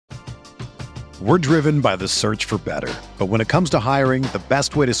We're driven by the search for better. But when it comes to hiring, the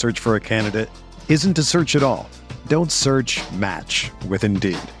best way to search for a candidate isn't to search at all. Don't search, match with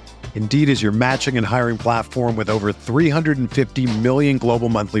Indeed. Indeed is your matching and hiring platform with over 350 million global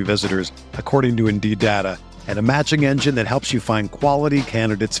monthly visitors, according to Indeed data, and a matching engine that helps you find quality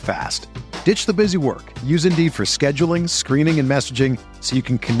candidates fast. Ditch the busy work. Use Indeed for scheduling, screening, and messaging so you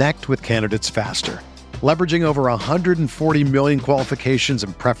can connect with candidates faster. Leveraging over 140 million qualifications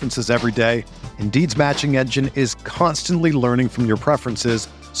and preferences every day, Indeed's matching engine is constantly learning from your preferences,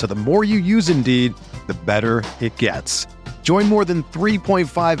 so the more you use Indeed, the better it gets. Join more than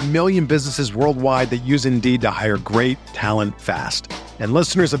 3.5 million businesses worldwide that use Indeed to hire great talent fast. And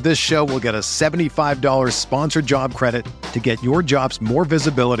listeners of this show will get a $75 sponsored job credit to get your jobs more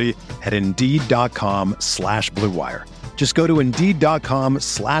visibility at Indeed.com/Blue Wire. Just go to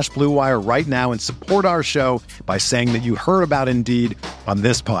Indeed.com/Blue Wire right now and support our show by saying that you heard about Indeed on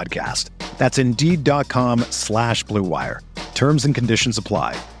this podcast. That's Indeed.com/Blue Wire. Terms and conditions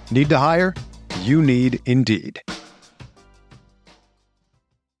apply. Need to hire? You need Indeed.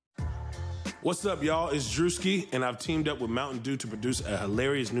 What's up, y'all? It's Drewski, and I've teamed up with Mountain Dew to produce a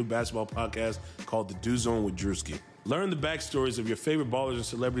hilarious new basketball podcast called The Dew Zone with Drewski. Learn the backstories of your favorite ballers and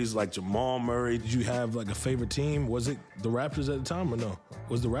celebrities like Jamal Murray. Did you have like a favorite team? Was it the Raptors at the time or no?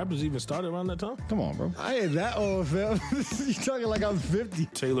 Was the Raptors even started around that time? Come on, bro. I ain't that old, fam. You talking like I'm 50.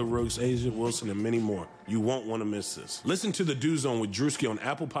 Taylor Rooks, Asia Wilson, and many more. You won't want to miss this. Listen to The Dew Zone with Drewski on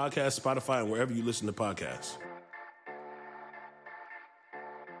Apple Podcasts, Spotify, and wherever you listen to podcasts.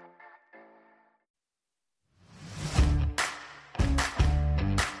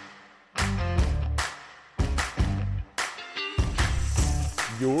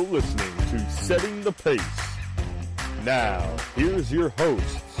 You're listening to Setting the Pace. Now, here's your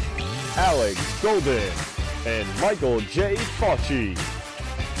hosts, Alex Golden and Michael J. Fauci.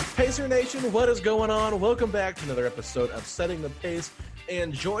 Pacer Nation, what is going on? Welcome back to another episode of Setting the Pace.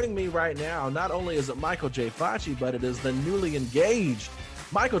 And joining me right now, not only is it Michael J. Fauci, but it is the newly engaged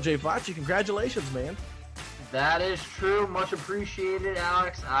Michael J. Fauci. Congratulations, man. That is true. Much appreciated,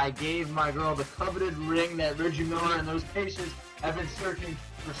 Alex. I gave my girl the coveted ring that Reggie Miller and those Pacers have been searching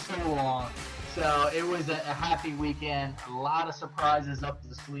for so long. So it was a happy weekend. A lot of surprises up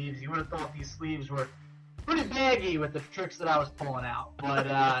the sleeves. You would have thought these sleeves were pretty baggy with the tricks that I was pulling out. But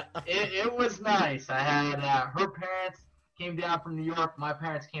it was nice. I had her parents came down from New York. My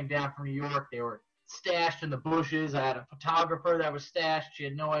parents came down from New York. They were stashed in the bushes. I had a photographer that was stashed she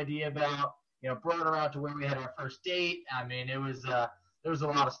had no idea about. Brought her out to where we had our first date. I mean, it was there was a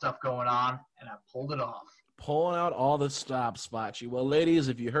lot of stuff going on, and I pulled it off. Pulling out all the stops, Fauci. Well, ladies,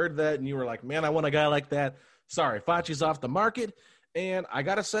 if you heard that and you were like, man, I want a guy like that, sorry, Fauci's off the market. And I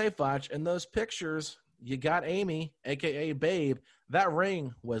got to say, Fauci, in those pictures, you got Amy, a.k.a. Babe. That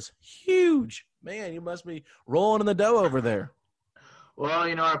ring was huge. Man, you must be rolling in the dough over there. Well,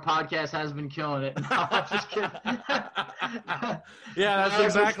 our podcast has been killing it. No, I'm just kidding. Yeah, that's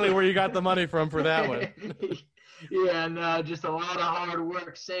exactly where you got the money from for that one. Yeah, and just a lot of hard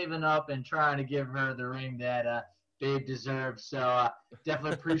work saving up and trying to give her the ring that Babe deserves. So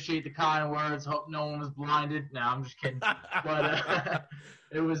definitely appreciate the kind words. Hope no one was blinded. No, I'm just kidding. But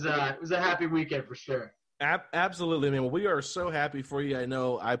it was a happy weekend for sure. Absolutely, man. Well, we are so happy for you. I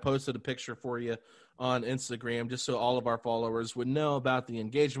know I posted a picture for you on Instagram just so all of our followers would know about the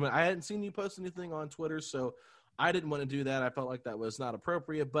engagement. I hadn't seen you post anything on Twitter, so I didn't want to do that. I felt like that was not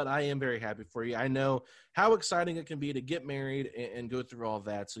appropriate, but I am very happy for you. I know how exciting it can be to get married and go through all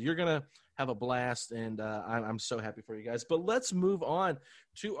that. So you're going to have a blast, and I'm so happy for you guys. But let's move on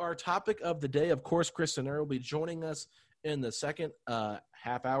to our topic of the day. Of course, Chris Denari will be joining us in the second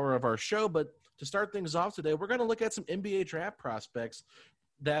half hour of our show. But to start things off today, we're going to look at some NBA draft prospects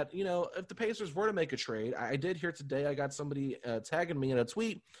that, if the Pacers were to make a trade. I did hear today, I got somebody tagging me in a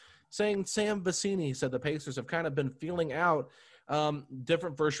tweet saying Sam Vecini said the Pacers have kind of been feeling out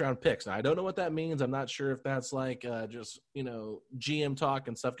different first-round picks. Now, I don't know what that means. I'm not sure if that's like just, GM talk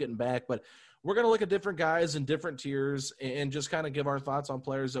and stuff getting back. But we're going to look at different guys in different tiers and just kind of give our thoughts on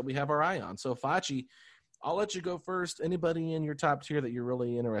players that we have our eye on. So, Fauci, I'll let you go first. Anybody in your top tier that you're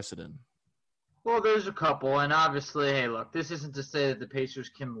really interested in? Well, there's a couple. And obviously, hey, look, this isn't to say that the Pacers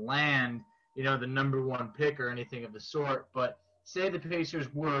can land, the number one pick or anything of the sort. But say the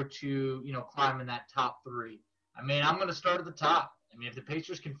Pacers were to, climb in that top three. I mean, I'm going to start at the top. I mean, if the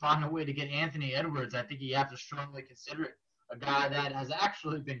Pacers can find a way to get Anthony Edwards, I think you have to strongly consider it. A guy that has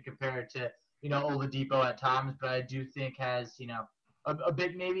actually been compared to, Oladipo at times, but I do think has, a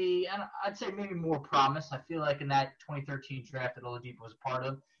bit maybe, I'd say maybe more promise. I feel like in that 2013 draft that Oladipo was part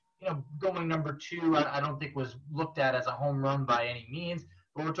of, going number two, I don't think was looked at as a home run by any means.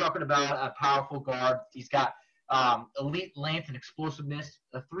 but we're talking about a powerful guard. He's got elite length and explosiveness,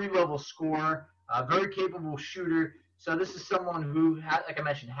 a 3-level scorer, a very capable shooter. So this is someone who, like I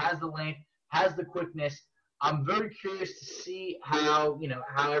mentioned, has the length, has the quickness. I'm very curious to see how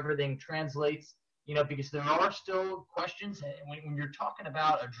everything translates, because there are still questions. And when you're talking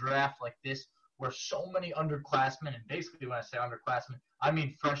about a draft like this where so many underclassmen, and basically when I say underclassmen, I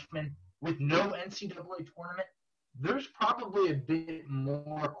mean freshmen with no NCAA tournament, there's probably a bit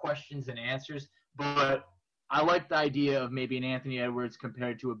more questions than answers. But I like the idea of maybe an Anthony Edwards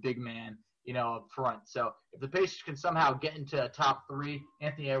compared to a big man, up front. So if the Pacers can somehow get into a top 3,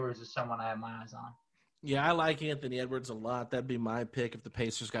 Anthony Edwards is someone I have my eyes on. Yeah, I like Anthony Edwards a lot. That'd be my pick if the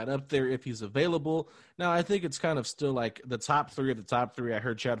Pacers got up there, if he's available. Now, I think it's kind of still like the top 3 of the top 3. I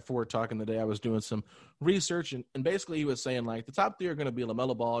heard Chad Ford talking today. I was doing some research, and basically he was saying, like, the top 3 are going to be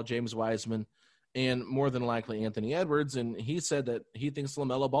LaMelo Ball, James Wiseman, and more than likely Anthony Edwards. And he said that he thinks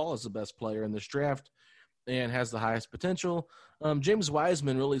LaMelo Ball is the best player in this draft and has the highest potential. James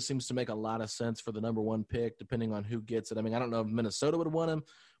Wiseman really seems to make a lot of sense for the number 1 pick, depending on who gets it. I mean, I don't know if Minnesota would want him.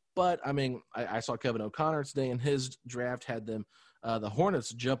 But, I mean, I saw Kevin O'Connor today in his draft had them, the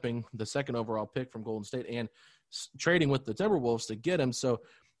Hornets jumping the 2nd overall pick from Golden State and trading with the Timberwolves to get him. So,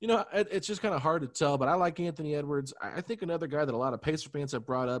 it's just kind of hard to tell. But I like Anthony Edwards. I think another guy that a lot of Pacer fans have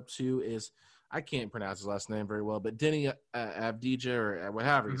brought up too is, I can't pronounce his last name very well, but Denny Avdija or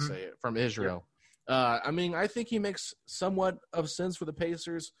however you say it, from Israel. I mean, I think he makes somewhat of sense for the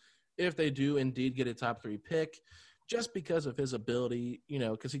Pacers if they do indeed get a top 3 pick. Just because of his ability,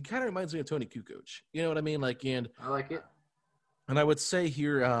 because he kind of reminds me of Tony Kukoc. You know what I mean? I like it. And I would say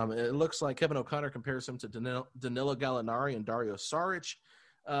here, it looks like Kevin O'Connor compares him to Danilo Gallinari and Dario Saric.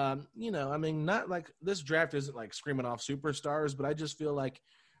 I mean, not like this draft isn't like screaming off superstars, but I just feel like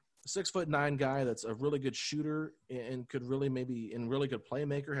a 6'9" guy that's a really good shooter and could really really good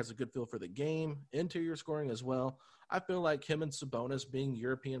playmaker, has a good feel for the game, interior scoring as well. I feel like him and Sabonis being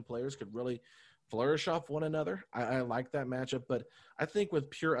European players could really flourish off one another. I like that matchup, but I think with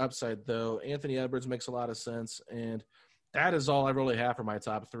pure upside, though, Anthony Edwards makes a lot of sense, and that is all I really have for my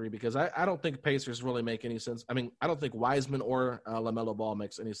top 3 because I don't think Pacers really make any sense. I mean, I don't think Wiseman or LaMelo Ball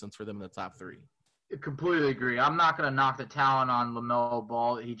makes any sense for them in the top 3. I completely agree. I'm not going to knock the talent on LaMelo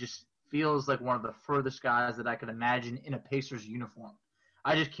Ball. He just feels like one of the furthest guys that I could imagine in a Pacers uniform.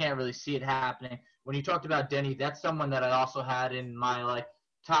 I just can't really see it happening. When you talked about Denny, that's someone that I also had in my,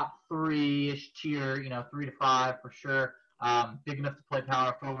 top 3-ish tier, 3 to 5 for sure. Big enough to play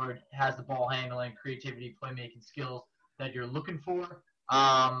power forward, has the ball handling, creativity, playmaking skills that you're looking for.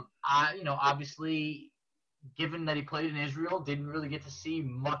 Obviously, given that he played in Israel, didn't really get to see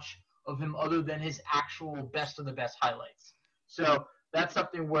much of him other than his actual best of the best highlights. So that's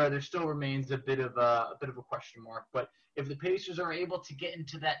something where there still remains a bit of a question mark. But if the Pacers are able to get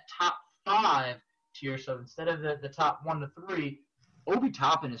into that top 5 tier, so instead of the top 1 to 3, Obi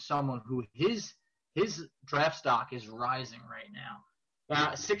Toppin is someone who his draft stock is rising right now.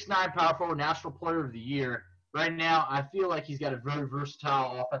 6'9" power forward, national player of the year. Right now, I feel like he's got a very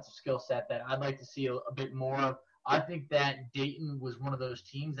versatile offensive skill set that I'd like to see a bit more of. I think that Dayton was one of those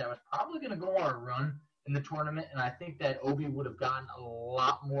teams that was probably going to go on a run in the tournament, and I think that Obi would have gotten a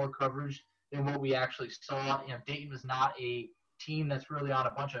lot more coverage than what we actually saw. Dayton was not a team that's really on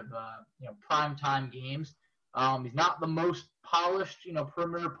a bunch of primetime games. He's not the most polished,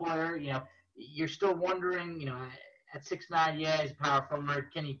 perimeter player. You're still wondering, at 6'9", yeah, he's a power forward.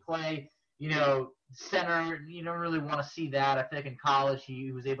 Can he play, center? You don't really want to see that. I think in college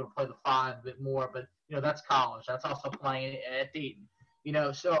he was able to play the 5 a bit more, but, that's college. That's also playing at Dayton.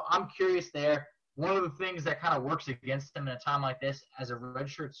 So I'm curious there. One of the things that kind of works against him in a time like this, as a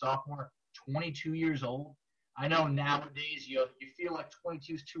redshirt sophomore, 22 years old, I know nowadays you feel like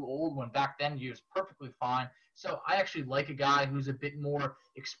 22 is too old when back then you was perfectly fine. So I actually like a guy who's a bit more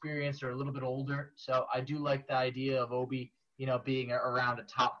experienced or a little bit older. So I do like the idea of Obi, being around a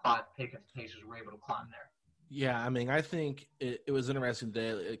top 5 pick if the Pacers were able to climb there. Yeah, I mean, I think it was interesting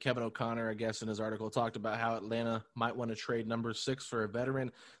today. Kevin O'Connor, I guess, in his article talked about how Atlanta might want to trade number 6 for a veteran.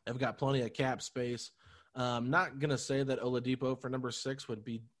 They've got plenty of cap space. Not going to say that Oladipo for number 6 would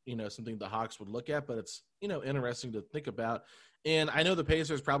be, something the Hawks would look at, but it's, interesting to think about. And I know the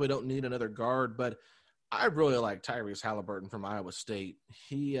Pacers probably don't need another guard, but I really like Tyrese Halliburton from Iowa State.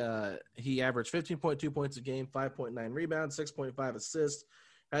 He averaged 15.2 points a game, 5.9 rebounds, 6.5 assists,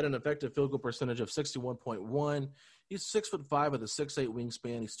 had an effective field goal percentage of 61.1. He's 6'5" with a 6'8"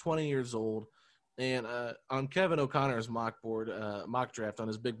 wingspan. He's 20 years old. And on Kevin O'Connor's mock draft on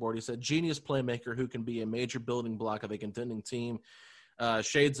his big board, he said, genius playmaker who can be a major building block of a contending team.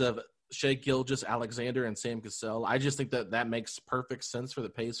 Shades of Shea Gilgeous-Alexander and Sam Cassell. I just think that makes perfect sense for the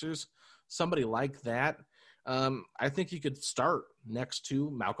Pacers. Somebody like that, I think he could start next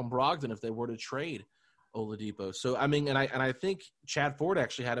to Malcolm Brogdon if they were to trade Oladipo. So, I mean, and I think Chad Ford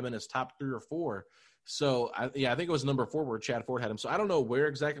actually had him in his top 3 or 4. So, I think it was number 4 where Chad Ford had him. So, I don't know where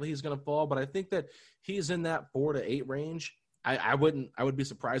exactly he's going to fall, but I think that he's in that 4 to 8 range. I would be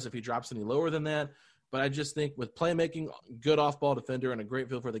surprised if he drops any lower than that. But I just think with playmaking, good off-ball defender, and a great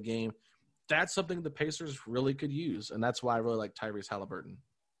feel for the game, that's something the Pacers really could use. And that's why I really like Tyrese Halliburton.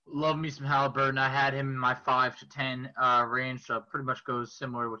 Love me some Halliburton. I had him in my 5 to 10 range, so it pretty much goes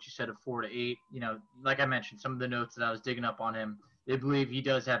similar to what you said of 4 to 8. You know, like I mentioned, some of the notes that I was digging up on him, they believe he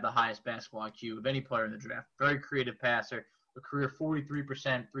does have the highest basketball IQ of any player in the draft. Very creative passer, a career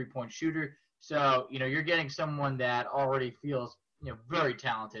 43% three-point shooter. So, you know, you're getting someone that already feels, you know, very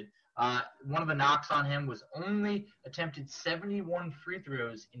talented. One of the knocks on him was only attempted 71 free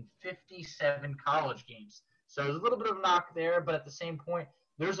throws in 57 college games. So there's a little bit of a knock there, but at the same point,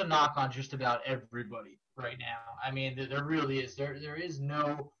 there's a knock on just about everybody right now. I mean, there really is. There is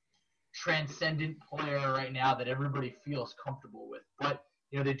no transcendent player right now that everybody feels comfortable with. But,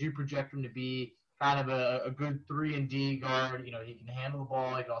 you know, they do project him to be kind of a good 3-and-D guard. You know, he can handle the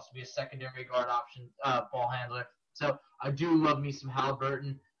ball. He can also be a secondary guard option, ball handler. So I do love me some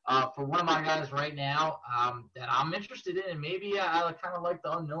Halliburton. For one of my guys right now that I'm interested in, and maybe I kind of like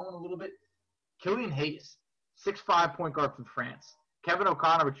the unknown a little bit, Killian Hayes, 6'5" point guard from France. Kevin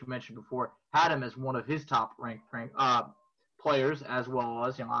O'Connor, which you mentioned before, had him as one of his top ranked players, as well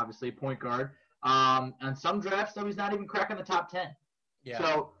as, you know, obviously point guard. And some drafts, though, he's not even cracking the top 10. Yeah.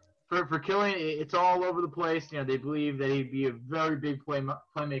 So for Killian, it's all over the place. You know, they believe that he'd be a very big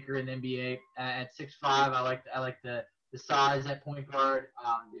playmaker in the NBA at 6'5". I like the size at point guard.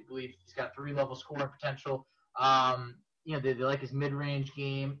 They believe he's got 3-level scoring potential. You know, they like his mid-range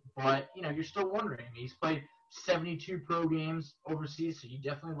game, but, you know, you're still wondering. I mean, he's played 72 pro games overseas, so you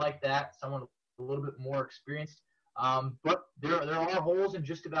definitely like that, someone a little bit more experienced. But there are holes in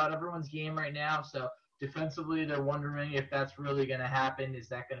just about everyone's game right now, so defensively they're wondering if that's really going to happen. Is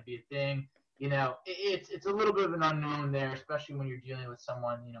that going to be a thing? You know, it's a little bit of an unknown there, especially when you're dealing with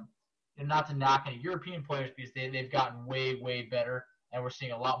someone, you know, and not to knock any European players because they've gotten way, way better, and we're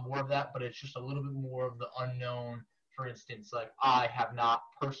seeing a lot more of that, but it's just a little bit more of the unknown. For instance, like I have not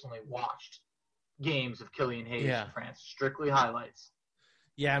personally watched games of Killian Hayes in France, strictly highlights.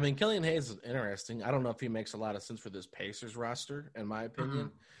 Yeah, I mean, Killian Hayes is interesting. I don't know if he makes a lot of sense for this Pacers roster, in my opinion.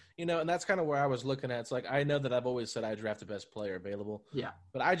 Mm-hmm. You know, and that's kind of where I was looking at. It's like, I know that I've always said I draft the best player available. Yeah.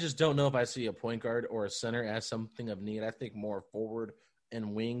 But I just don't know if I see a point guard or a center as something of need. I think more forward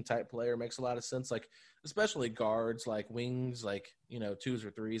and wing type player makes a lot of sense. Like, especially guards, like wings, like, you know, 2s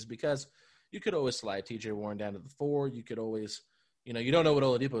or 3s, because you could always slide TJ Warren down to the 4. You could always, you know, you don't know what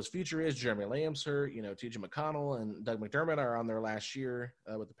Oladipo's future is. Jeremy Lamb's hurt. You know, TJ McConnell and Doug McDermott are on their last year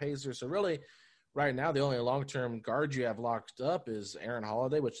with the Pacers. So really, right now, the only long-term guard you have locked up is Aaron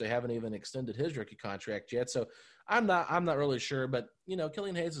Holiday, which they haven't even extended his rookie contract yet. So I'm not really sure. But, you know,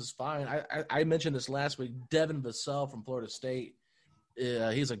 Killian Hayes is fine. I mentioned this last week. Devin Vassell from Florida State,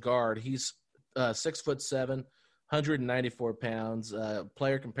 he's a guard. He's 6'7", 194 pounds.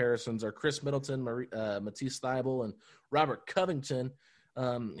 Player comparisons are Chris Middleton, Matisse Thybulle, and Robert Covington.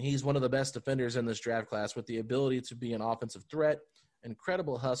 He's one of the best defenders in this draft class with the ability to be an offensive threat,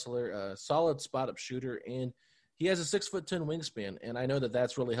 incredible hustler, solid spot-up shooter, and he has a 6'10" wingspan. And I know that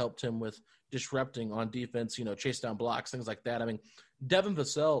that's really helped him with disrupting on defense, you know, chase down blocks, things like that. I mean, Devin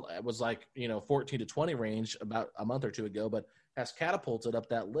Vassell was like, you know, 14 to 20 range about a month or two ago, but has catapulted up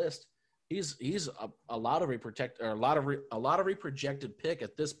that list. He's a lottery projected pick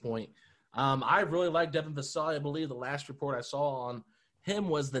at this point. I really like Devin Vassell. I believe the last report I saw on him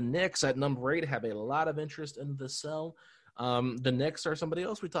was the Knicks at number 8 have a lot of interest in Vassell. The Knicks are somebody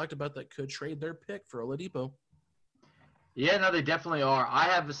else we talked about that could trade their pick for Oladipo. Yeah, no, they definitely are. I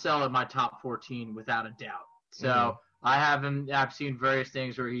have Vassell in my top 14 without a doubt. So I have him. I've seen various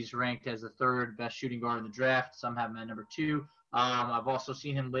things where he's ranked as the 3rd best shooting guard in the draft. Some have him at number 2. I've also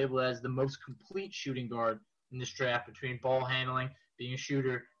seen him labeled as the most complete shooting guard in this draft between ball handling, being a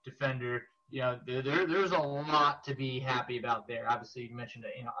shooter, defender. You know, there's a lot to be happy about there. Obviously, you mentioned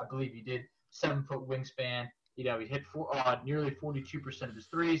that, you know, I believe he did 7-foot wingspan. You know, he hit nearly 42% of his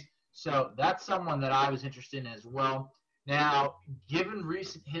threes. So that's someone that I was interested in as well. Now, given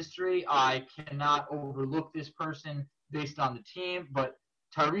recent history, I cannot overlook this person based on the team, but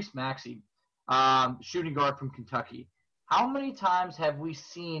Tyrese Maxey, shooting guard from Kentucky. How many times have we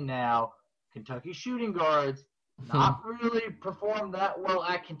seen now Kentucky shooting guards not really perform that well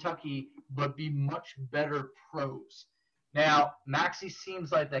at Kentucky, but be much better pros? Now, Maxey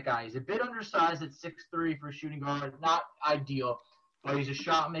seems like that guy. He's a bit undersized at 6'3" for a shooting guard. Not ideal, but he's a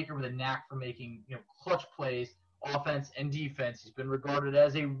shot maker with a knack for making clutch plays, offense and defense. He's been regarded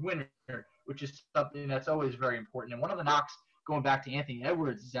as a winner, which is something that's always very important. And one of the knocks going back to Anthony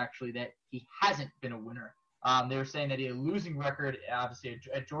Edwards is actually that he hasn't been a winner. They were saying that he had a losing record. Obviously,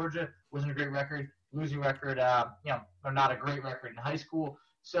 at Georgia, wasn't a great record. Losing record, or not a great record in high school.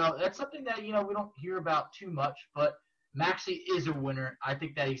 So that's something that, we don't hear about too much. But Maxey is a winner. I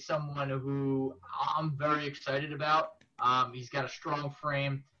think that he's someone who I'm very excited about. He's got a strong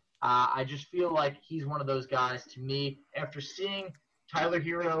frame. I just feel like he's one of those guys, to me, after seeing Tyler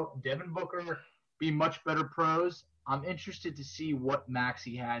Hero, Devin Booker be much better pros, I'm interested to see what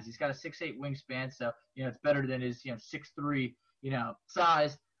Maxey has. He's got a 6'8" wingspan, so it's better than his 6'3"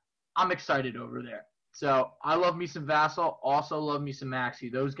 size. I'm excited over there. So I love me some Vassell, also love me some Maxey.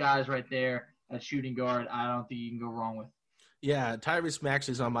 Those guys right there at shooting guard, I don't think you can go wrong with. Yeah, Tyrese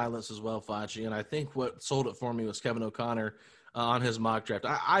Maxey's on my list as well, Facci, and I think what sold it for me was Kevin O'Connor on his mock draft.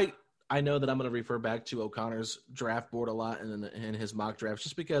 I know that I'm going to refer back to O'Connor's draft board a lot in his mock drafts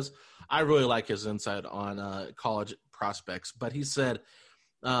just because I really like his insight on college prospects. But he said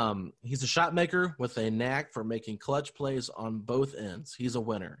he's a shot maker with a knack for making clutch plays on both ends. He's a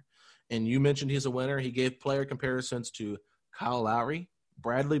winner. And you mentioned he's a winner. He gave player comparisons to Kyle Lowry,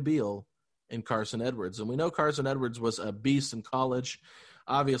 Bradley Beal, and Carson Edwards. And we know Carson Edwards was a beast in college,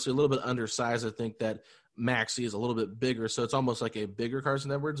 obviously a little bit undersized. I think that Maxey is a little bit bigger, so it's almost like a bigger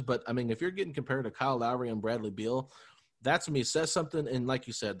Carson Edwards. But, I mean, if you're getting compared to Kyle Lowry and Bradley Beal, that to me says something. And like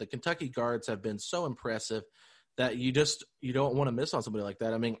you said, the Kentucky guards have been so impressive that you don't want to miss on somebody like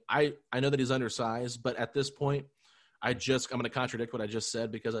that. I mean, I know that he's undersized, but at this point, I'm going to contradict what I just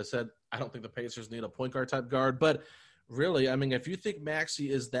said because I said I don't think the Pacers need a point guard type guard. But really, I mean, if you think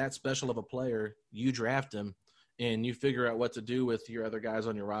Maxey is that special of a player, you draft him and you figure out what to do with your other guys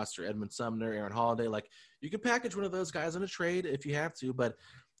on your roster, Edmund Sumner, Aaron Holiday. Like, you can package one of those guys in a trade if you have to. But,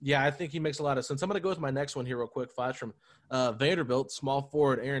 yeah, I think he makes a lot of sense. I'm going to go with my next one here real quick, Foch, from Vanderbilt, small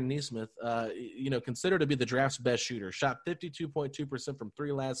forward Aaron Nesmith, considered to be the draft's best shooter. Shot 52.2% from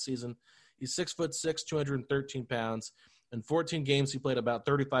three last season. He's 6'6", 213 pounds. In 14 games, he played about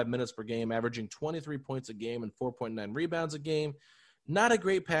 35 minutes per game, averaging 23 points a game and 4.9 rebounds a game. Not a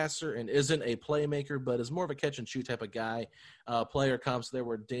great passer and isn't a playmaker, but is more of a catch-and-shoot type of guy. Player comps there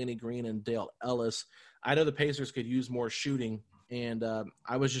were Danny Green and Dale Ellis. I know the Pacers could use more shooting, and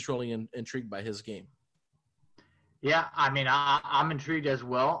I was just really intrigued by his game. Yeah, I mean, I'm intrigued as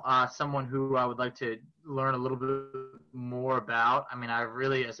well. Someone who I would like to learn a little bit more about. I mean, I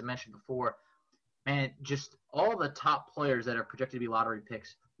really, as I mentioned before, man, just all the top players that are projected to be lottery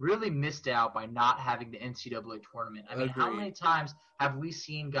picks really missed out by not having the NCAA tournament. I mean, Agreed. How many times have we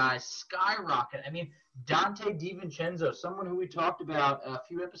seen guys skyrocket? I mean, Dante DiVincenzo, someone who we talked about a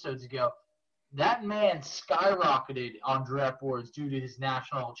few episodes ago, that man skyrocketed on draft boards due to his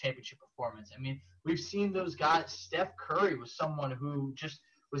national championship performance. I mean, we've seen those guys. Steph Curry was someone who just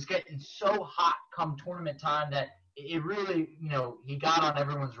was getting so hot come tournament time that it really, he got on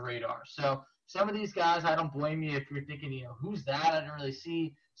everyone's radar. So some of these guys, I don't blame you if you're thinking, who's that? I didn't really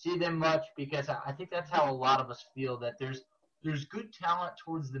see them much, because I think that's how a lot of us feel, that there's good talent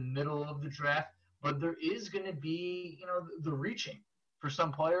towards the middle of the draft, but there is going to be, the reaching for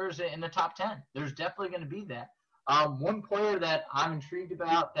some players in the top 10. There's definitely going to be that. One player that I'm intrigued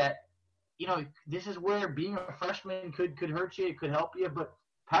about that, this is where being a freshman could hurt you, it could help you, but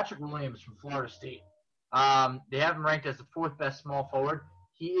Patrick Williams from Florida State. They have him ranked as the fourth best small forward.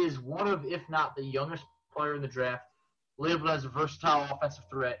 He is one of, if not the youngest player in the draft, labeled as a versatile offensive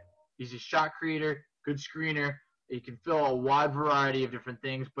threat. He's a shot creator, good screener. He can fill a wide variety of different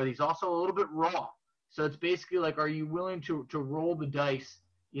things, but he's also a little bit raw. So it's basically like, are you willing to roll the dice,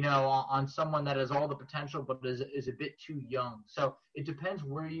 on someone that has all the potential but is a bit too young? So it depends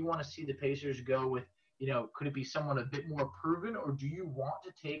where you want to see the Pacers go with, could it be someone a bit more proven, or do you want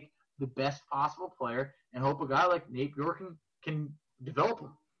to take the best possible player and hope a guy like Nate Bjorken can develop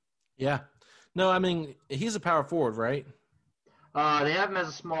him? Yeah. No, I mean, he's a power forward, right? They have him as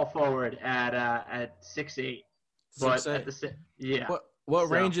a small forward at 6'8". But 6'8". Yeah. What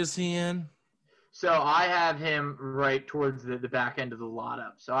range is he in? So I have him right towards the back end of the lot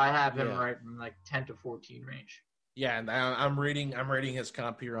up. So I have him right in like 10 to 14 range. Yeah, and I'm reading his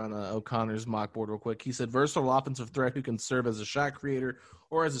comp here on O'Connor's mock board real quick. He said versatile offensive threat who can serve as a shot creator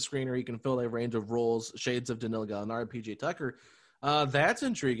or as a screener. He can fill a range of roles, shades of Danilo Gallinari, PJ Tucker. That's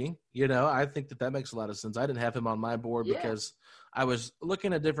intriguing. I think that makes a lot of sense. I didn't have him on my board because I was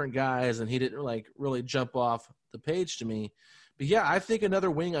looking at different guys and he didn't really jump off the page to me. But yeah, I think another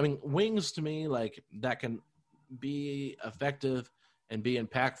wing. I mean, wings to me, like, that can be effective and be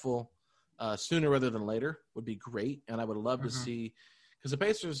impactful sooner rather than later would be great. And I would love to see, because the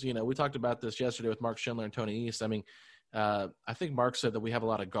Pacers, we talked about this yesterday with Mark Schindler and Tony East. I mean, I think Mark said that we have a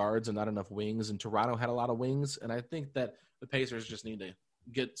lot of guards and not enough wings, and Toronto had a lot of wings. And I think that the Pacers just need to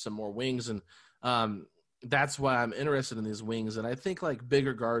get some more wings. And that's why I'm interested in these wings. And I think like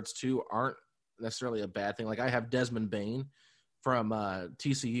bigger guards too aren't necessarily a bad thing. Like I have Desmond Bane from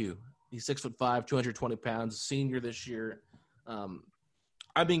TCU. He's 6'5", 220 pounds, senior this year.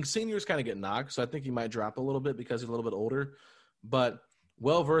 Seniors kind of get knocked, so I think he might drop a little bit because he's a little bit older. But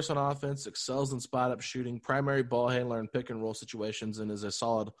well-versed on offense, excels in spot-up shooting, primary ball handler in pick-and-roll situations, and is a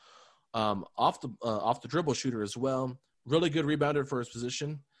solid off the dribble shooter as well. Really good rebounder for his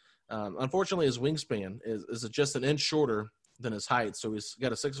position. Unfortunately, his wingspan is just an inch shorter than his height, so he's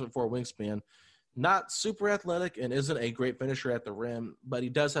got a 6'4" wingspan. Not super athletic and isn't a great finisher at the rim, but he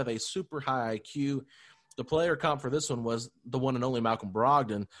does have a super high IQ. The player comp for this one was the one and only Malcolm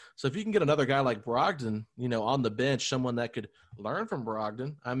Brogdon. So if you can get another guy like Brogdon, on the bench, someone that could learn from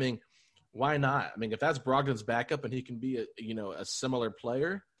Brogdon, I mean, why not? I mean, if that's Brogdon's backup and he can be a similar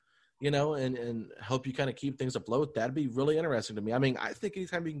player, and help you kind of keep things afloat, that'd be really interesting to me. I mean, I think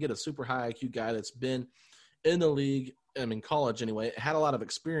anytime you can get a super high IQ guy that's been in the league, college anyway, had a lot of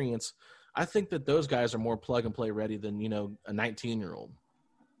experience, I think that those guys are more plug-and-play ready than, a 19-year-old.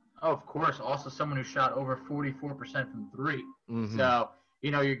 Oh, of course. Also someone who shot over 44% from three. Mm-hmm. So,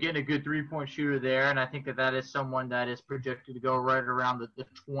 you're getting a good three-point shooter there, and I think that is someone that is projected to go right around the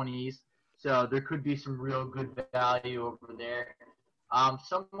 20s. So there could be some real good value over there.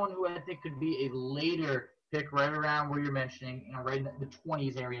 Someone who I think could be a later pick right around where you're mentioning, right in the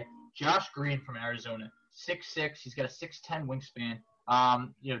 20s area, Josh Green from Arizona. 6'6", he's got a 6'10" wingspan.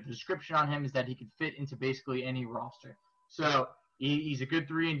 The description on him is that he could fit into basically any roster. So he's a good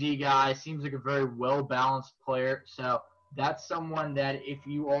 3-and-D guy, seems like a very well-balanced player. So that's someone that if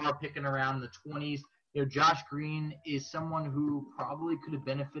you are picking around in the 20s, Josh Green is someone who probably could have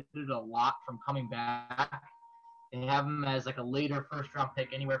benefited a lot from coming back. They have him as like a later first-round pick,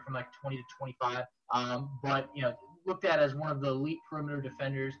 anywhere from like 20 to 25. But, looked at as one of the elite perimeter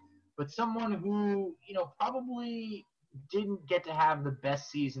defenders, but someone who, probably didn't get to have the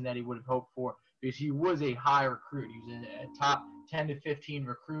best season that he would have hoped for because he was a high recruit. He was a top 10 to 15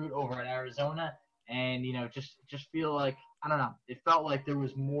 recruit over at Arizona. And, just feel like, I don't know, it felt like there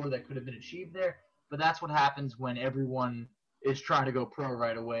was more that could have been achieved there. But that's what happens when everyone is trying to go pro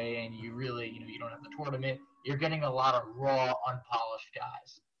right away and you really, you don't have the tournament. You're getting a lot of raw, unpolished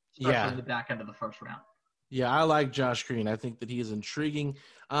guys, especially in the back end of the first round. Yeah, I like Josh Green. I think that he is intriguing.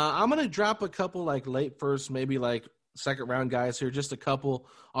 I'm going to drop a couple like late first, maybe like second round guys here, just a couple.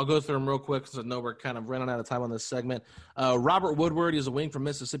 I'll go through them real quick because I know we're kind of running out of time on this segment. Robert Woodward is a wing from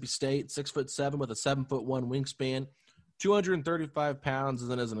Mississippi State, 6'7" with a 7'1" wingspan, 235 pounds, and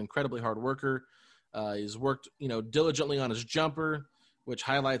then is an incredibly hard worker. He's worked, diligently on his jumper, which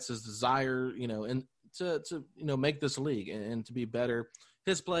highlights his desire, and to make this league and to be better.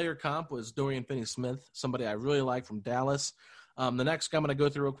 His player comp was Dorian Finney-Smith, somebody I really like from Dallas. The next guy I'm going to go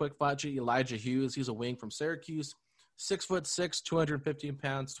through real quick, Facci, Elijah Hughes. He's a wing from Syracuse, 6'6", 215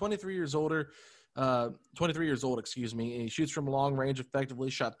 pounds, 23 years old, excuse me. And he shoots from long range effectively,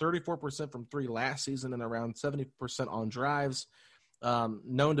 shot 34% from three last season and around 70% on drives.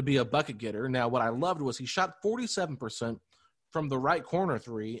 Known to be a bucket getter. Now, what I loved was he shot 47% from the right corner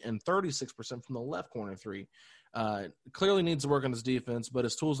three and 36% from the left corner three. Clearly needs to work on his defense, but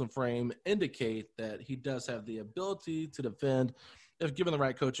his tools and frame indicate that he does have the ability to defend if given the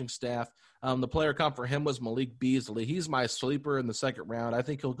right coaching staff. The player comp for him was Malik Beasley. He's my sleeper in the second round. I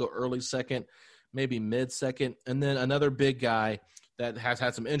think he'll go early second, maybe mid-second. And then another big guy that has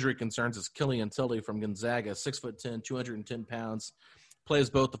had some injury concerns is Killian Tilly from Gonzaga, 6'10", 210 pounds, plays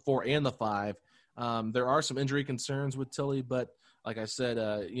both the 4 and the 5. There are some injury concerns with Tilly, but like I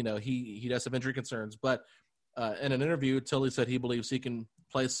said, he does have injury concerns. But in an interview, Tilly said he believes he can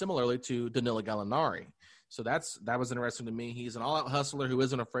play similarly to Danilo Gallinari. So that was interesting to me. He's an all-out hustler who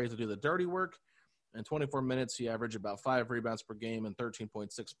isn't afraid to do the dirty work. In 24 minutes, he averaged about 5 rebounds per game and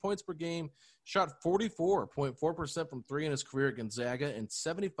 13.6 points per game. Shot 44.4% from three in his career at Gonzaga and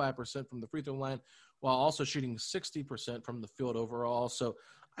 75% from the free throw line, while also shooting 60% from the field overall. So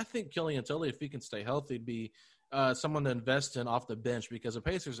I think Killian Tilly, if he can stay healthy, would be someone to invest in off the bench because the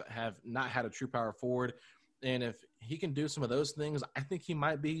Pacers have not had a true power forward. And if he can do some of those things, I think he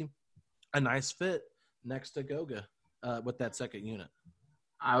might be a nice fit next to Goga with that second unit.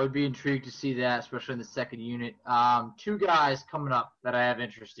 I would be intrigued to see that, especially in the second unit. Two guys coming up that I have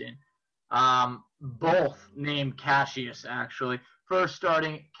interest in. Both named Cassius, actually. First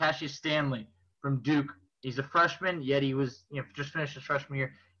starting, Cassius Stanley from Duke, He's a freshman, yet he was just finished his freshman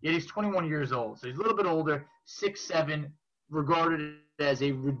year. Yet he's 21 years old, so he's a little bit older, 6'7", regarded as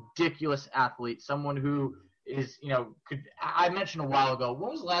a ridiculous athlete, someone who is, I mentioned a while ago, when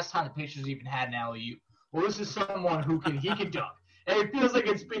was the last time the Pacers even had an alley-oop? Well, this is someone who can dunk. And it feels like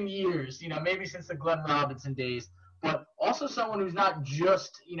it's been years, maybe since the Glenn Robinson days, but also someone who's not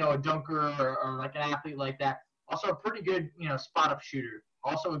just, a dunker or like an athlete like that, also a pretty good, spot-up shooter,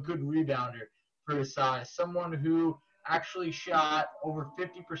 also a good rebounder for his size, someone who actually shot over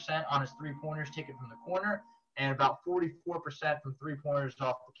 50% on his three-pointers taken from the corner and about 44% from three-pointers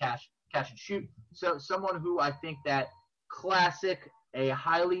off the catch and shoot. So someone who I think that classic, a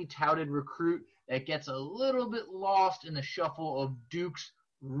highly touted recruit that gets a little bit lost in the shuffle of Duke's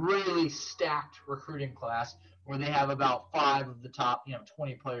really stacked recruiting class where they have about 5 of the top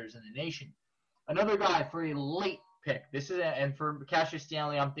 20 players in the nation. Another guy for a late pick. And for Cassius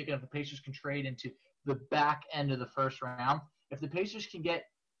Stanley, I'm thinking if the Pacers can trade into the back end of the first round, if the Pacers can get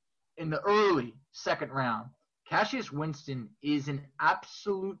in the early second round, Cassius Winston is an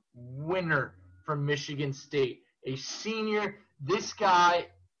absolute winner from Michigan State. A senior, this guy,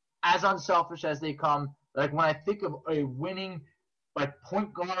 as unselfish as they come, like when I think of a winning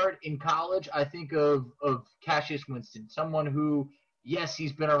point guard in college, I think of Cassius Winston, someone who, yes,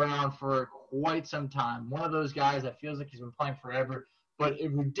 he's been around for quite some time. One of those guys that feels like he's been playing forever, but a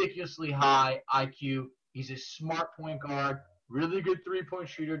ridiculously high IQ. He's a smart point guard, really good three-point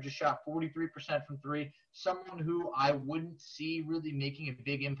shooter, just shot 43% from three. Someone who I wouldn't see really making a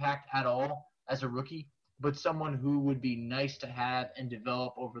big impact at all as a rookie, but someone who would be nice to have and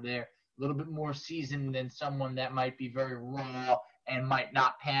develop over there. A little bit more seasoned than someone that might be very raw and might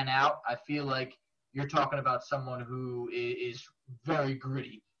not pan out. I feel like you're talking about someone who is very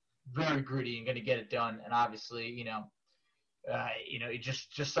gritty and going to get it done. And obviously,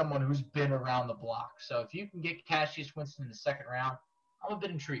 just someone who's been around the block. So if you can get Cassius Winston in the second round, I'm a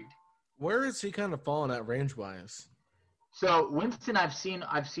bit intrigued. Where is he kind of falling at range-wise? So Winston, I've seen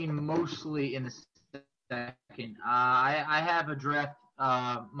mostly in the second. I have a draft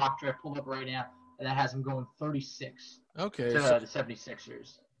mock draft pulled up right now, and that has him going 36. Okay, to the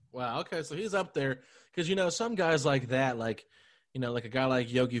 76ers. Wow. Okay, so he's up there because some guys like that, like a guy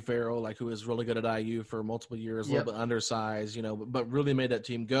like Yogi Ferrell, like who is really good at IU for multiple years, a little bit undersized, but really made that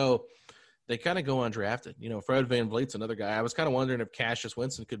team go. They kind of go undrafted. Fred VanVleet's another guy. I was kind of wondering if Cassius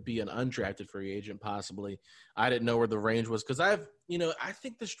Winston could be an undrafted free agent possibly. I didn't know where the range was because I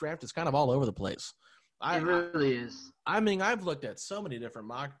think this draft is kind of all over the place. It really is. I mean, I've looked at so many different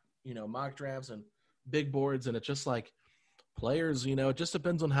mock drafts and big boards, and it's just like players, it just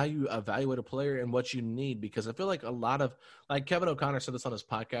depends on how you evaluate a player and what you need, because I feel like a lot of, like Kevin O'Connor said this on his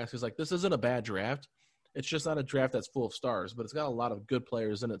podcast, he's like, this isn't a bad draft. It's just not a draft that's full of stars, but it's got a lot of good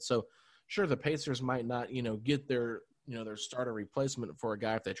players in it. So sure, the Pacers might not, get their starter replacement for a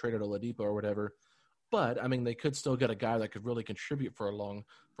guy if they traded Oladipo or whatever. But I mean, they could still get a guy that could really contribute for a long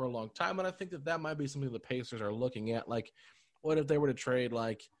time. And I think that might be something the Pacers are looking at. Like, what if they were to trade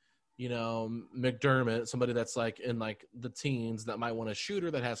McDermott, somebody that's like in like the teens that might want a shooter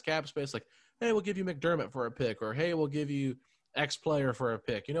that has cap space, like, hey, we'll give you McDermott for a pick, or hey, we'll give you X player for a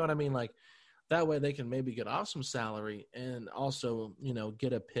pick. You know what I mean? Like that way they can maybe get off some salary and also,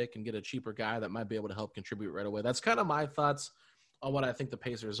 get a pick and get a cheaper guy that might be able to help contribute right away. That's kind of my thoughts on what I think the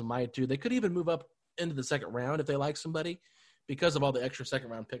Pacers might do. They could even move up into the second round if they like somebody because of all the extra second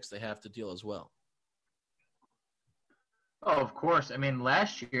round picks they have to deal as well. Oh, of course. I mean,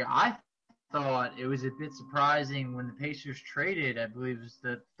 last year I thought it was a bit surprising when the Pacers traded, I believe it was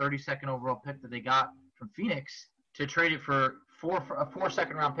the 32nd overall pick that they got from Phoenix, to trade it for four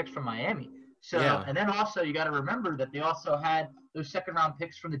second-round picks from Miami. So, yeah. And then also you got to remember that they also had those second-round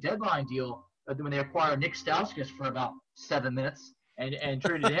picks from the deadline deal when they acquired Nick Stauskas for about 7 minutes and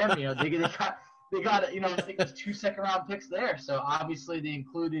traded him. They got I think there's 2 second-round picks there. So obviously they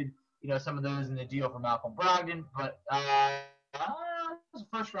included some of those in the deal for Malcolm Brogdon, but it was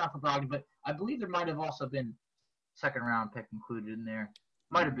a first round for Brogdon, but I believe there might have also been second round pick included in there.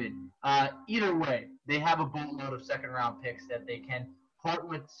 Might have been. Either way, they have a boatload of second round picks that they can part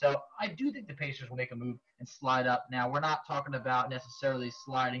with. So I do think the Pacers will make a move and slide up. Now, we're not talking about necessarily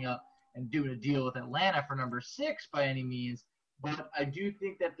sliding up and doing a deal with Atlanta for number 6 by any means, but I do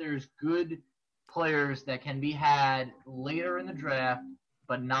think that there's good players that can be had later in the draft,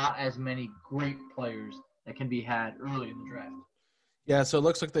 but not as many great players that can be had early in the draft. Yeah, so it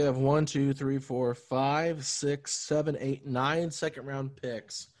looks like they have 1, 2, 3, 4, 5, 6, 7, 8, 9 second-round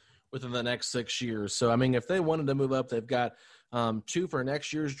picks within the next 6 years. So, I mean, if they wanted to move up, they've got 2 for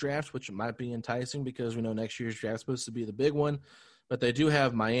next year's draft, which might be enticing because we know next year's draft is supposed to be the big one. But they do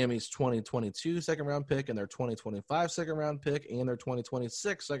have Miami's 2022 second-round pick and their 2025 second-round pick and their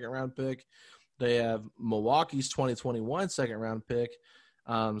 2026 second-round pick. They have Milwaukee's 2021 second-round pick.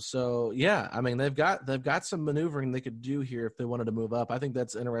 So yeah, I mean they've got some maneuvering they could do here if they wanted to move up. I think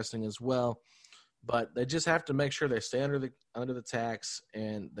that's interesting as well. But they just have to make sure they stay under the tax,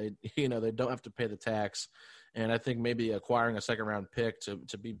 and they don't have to pay the tax. And I think maybe acquiring a second-round pick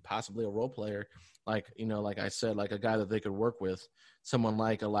to be possibly a role player, like I said, like a guy that they could work with, someone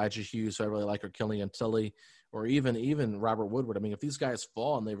like Elijah Hughes, who I really like, or Killian Tilly, or even Robert Woodward. I mean, if these guys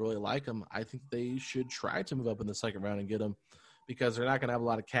fall and they really like them, I think they should try to move up in the second round and get them, because they're not going to have a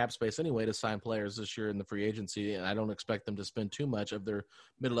lot of cap space anyway to sign players this year in the free agency, and I don't expect them to spend too much of their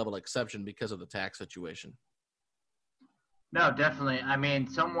mid-level exception because of the tax situation. No, definitely. I mean,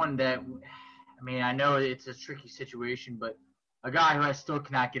 I know it's a tricky situation, but a guy who I still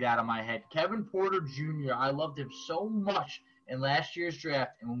cannot get out of my head, Kevin Porter Jr. I loved him so much in last year's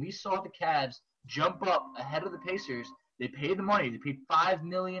draft, and when we saw the Cavs jump up ahead of the Pacers, they paid the money. They paid $5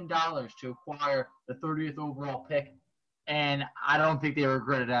 million to acquire the 30th overall pick, and I don't think they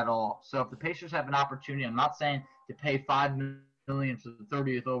regret it at all. So if the Pacers have an opportunity, I'm not saying to pay $5 million for the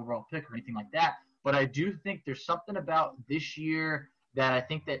 30th overall pick or anything like that, but I do think there's something about this year that I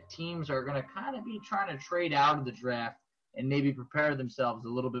think that teams are going to kind of be trying to trade out of the draft and maybe prepare themselves a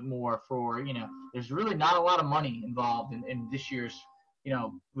little bit more for, there's really not a lot of money involved in this year's,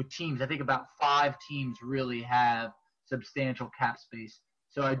 with teams. I think about 5 teams really have substantial cap space.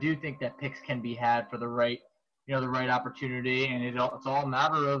 So I do think that picks can be had for the right opportunity, and it's all a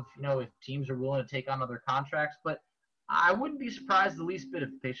matter of, if teams are willing to take on other contracts. But I wouldn't be surprised the least bit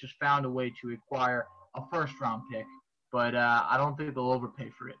if the Pacers found a way to acquire a first-round pick. But I don't think they'll overpay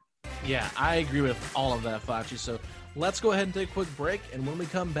for it. Yeah, I agree with all of that, Facci. So let's go ahead and take a quick break, and when we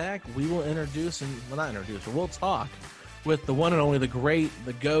come back, we will we'll talk with the one and only, the great,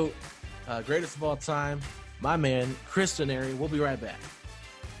 the GOAT, greatest of all time, my man, Chris Denari. We'll be right back.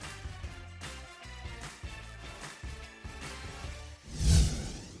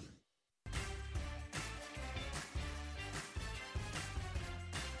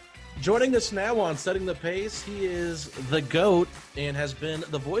 Joining us now on Setting the Pace, he is the GOAT and has been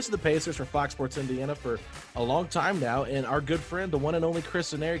the voice of the Pacers for Fox Sports Indiana for a long time now, and our good friend, the one and only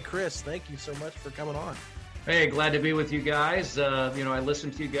Chris Denari. Chris, thank you so much for coming on. Hey, glad to be with you guys. I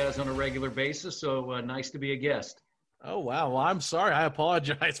listen to you guys on a regular basis, so nice to be a guest. Oh, wow. Well, I'm sorry. I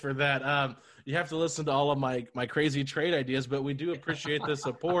apologize for that. You have to listen to all of my crazy trade ideas, but we do appreciate the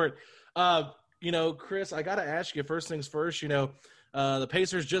support. Chris, I got to ask you, first things first, the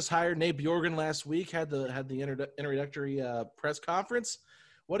Pacers just hired Nate Bjorgen last week, had the introductory press conference.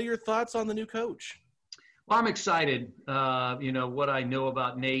 What are your thoughts on the new coach? Well, I'm excited. What I know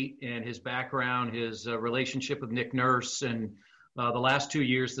about Nate and his background, his relationship with Nick Nurse, and the last 2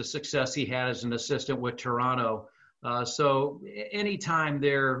 years, the success he had as an assistant with Toronto. So anytime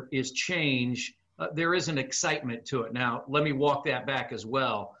there is change, there is an excitement to it. Now, let me walk that back as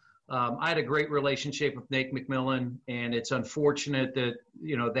well. I had a great relationship with Nate McMillan, and it's unfortunate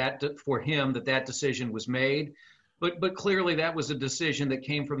that, for him, that decision was made. But clearly that was a decision that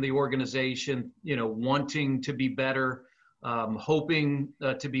came from the organization, wanting to be better, hoping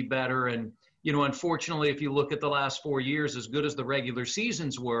to be better. And, unfortunately, if you look at the last 4 years, as good as the regular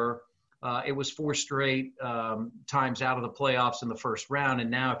seasons were, it was 4 straight times out of the playoffs in the first round.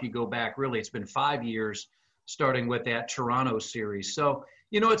 And now if you go back, really, it's been 5 years, starting with that Toronto series. So,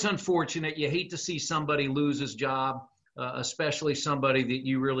 it's unfortunate. You hate to see somebody lose his job, especially somebody that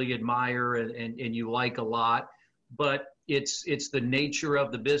you really admire and you like a lot. But it's the nature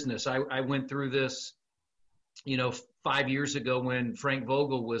of the business. I went through this, 5 years ago when Frank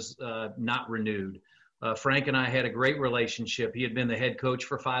Vogel was not renewed. Frank and I had a great relationship. He had been the head coach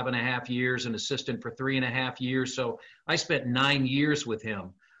for 5.5 years, an assistant for 3.5 years. So I spent 9 years with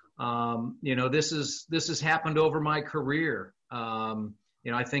him. This has happened over my career.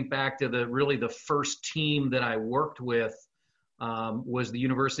 I think back to the first team that I worked with was the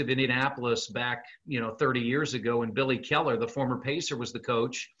University of Indianapolis back, 30 years ago, and Billy Keller, the former Pacer, was the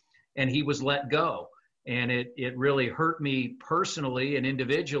coach, and he was let go. And it really hurt me personally and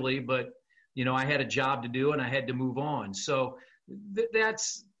individually, but, I had a job to do and I had to move on. So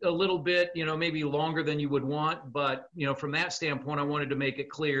that's a little bit, maybe longer than you would want. But, from that standpoint, I wanted to make it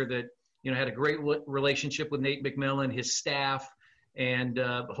clear that, I had a great relationship with Nate McMillan, his staff, and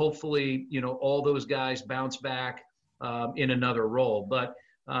hopefully, all those guys bounce back in another role. But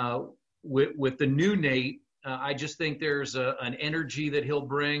with the new Nate, I just think there's an energy that he'll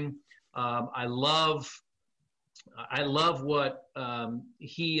bring. I love what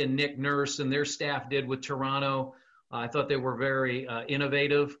he and Nick Nurse and their staff did with Toronto. I thought they were very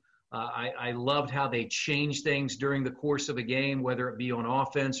innovative. I loved how they changed things during the course of a game, whether it be on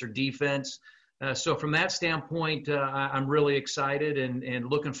offense or defense. So from that standpoint, I'm really excited and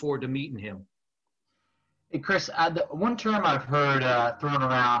looking forward to meeting him. Hey, Chris, the one term I've heard thrown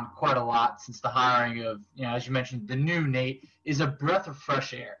around quite a lot since the hiring of, as you mentioned, the new Nate, is a breath of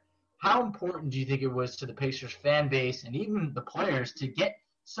fresh air. How important do you think it was to the Pacers fan base and even the players to get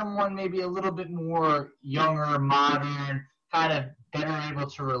someone maybe a little bit more younger, modern, kind of better able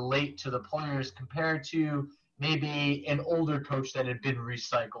to relate to the players compared to maybe an older coach that had been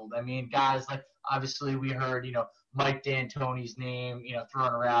recycled? I mean, guys like, obviously we heard, Mike D'Antoni's name,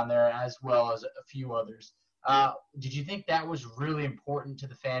 thrown around there, as well as a few others. Did you think that was really important to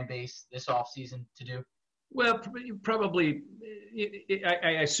the fan base this offseason to do? Well, probably.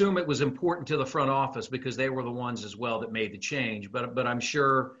 I assume it was important to the front office because they were the ones as well that made the change. But I'm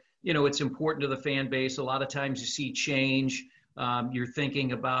sure, it's important to the fan base. A lot of times you see change. You're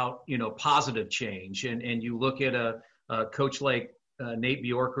thinking about, positive change. And you look at a coach like Nate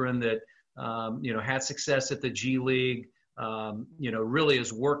Bjorkgren that, had success at the G League, really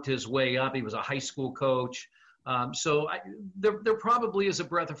has worked his way up. He was a high school coach. So there probably is a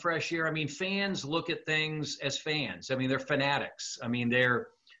breath of fresh air. I mean, fans look at things as fans. I mean, they're fanatics. I mean, they're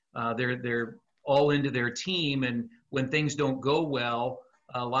all into their team. And when things don't go well,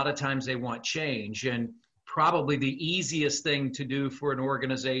 a lot of times they want change. And probably the easiest thing to do for an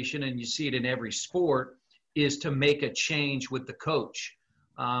organization, and you see it in every sport, is to make a change with the coach.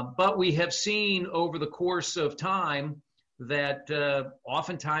 But we have seen over the course of time that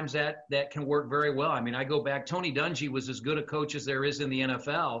oftentimes that can work very well. I mean, I go back, Tony Dungy was as good a coach as there is in the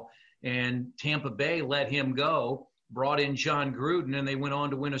NFL, and Tampa Bay let him go, brought in John Gruden, and they went on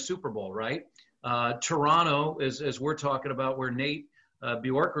to win a Super Bowl, right? Toronto, as we're talking about where Nate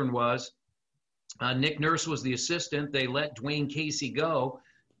Bjorkgren was, Nick Nurse was the assistant. They let Dwayne Casey go.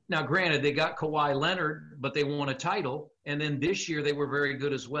 Now, granted, they got Kawhi Leonard, but they won a title, and then this year they were very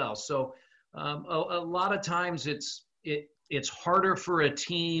good as well. So a lot of times it's harder for a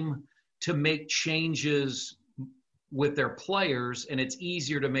team to make changes with their players, and it's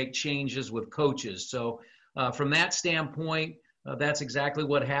easier to make changes with coaches. So from that standpoint, that's exactly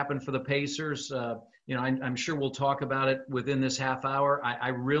what happened for the Pacers. I'm sure we'll talk about it within this half hour. I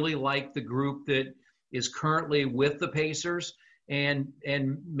really like the group that is currently with the Pacers, and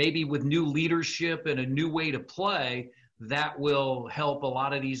maybe with new leadership and a new way to play, that will help a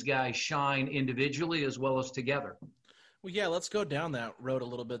lot of these guys shine individually as well as together. Well, yeah, let's go down that road a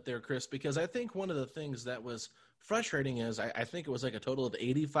little bit there, Chris, because I think one of the things that was frustrating is I think it was like a total of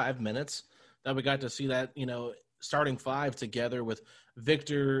 85 minutes that we got to see that, starting five together with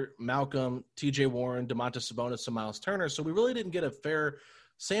Victor, Malcolm, TJ Warren, Domantas Sabonis, and Miles Turner. So we really didn't get a fair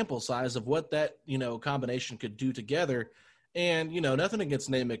sample size of what that, combination could do together. And, nothing against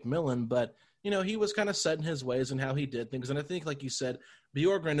Nate McMillan, but, he was kind of set in his ways and how he did things. And I think, like you said,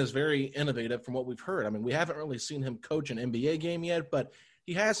 Bjorkgren is very innovative from what we've heard. I mean, we haven't really seen him coach an NBA game yet, but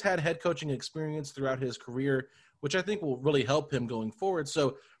he has had head coaching experience throughout his career, which I think will really help him going forward.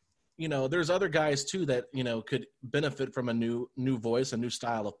 So, there's other guys too that, could benefit from a new voice, a new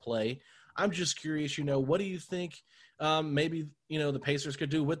style of play. I'm just curious, what do you think maybe, the Pacers could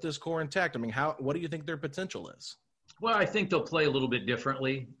do with this core intact? I mean, what do you think their potential is? Well, I think they'll play a little bit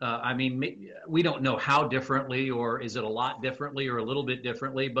differently. We don't know how differently, or is it a lot differently or a little bit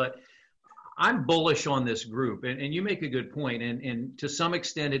differently, but I'm bullish on this group. And you make a good point. And to some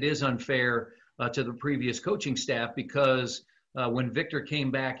extent, it is unfair to the previous coaching staff because when Victor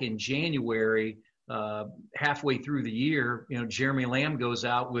came back in January, halfway through the year, Jeremy Lamb goes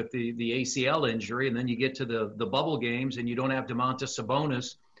out with the ACL injury, and then you get to the bubble games and you don't have Domantas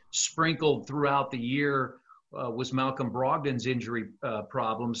Sabonis. Sprinkled throughout the year was Malcolm Brogdon's injury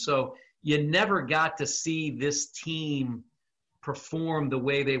problem. So you never got to see this team perform the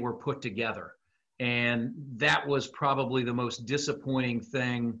way they were put together. And that was probably the most disappointing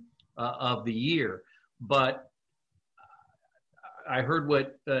thing of the year. But I heard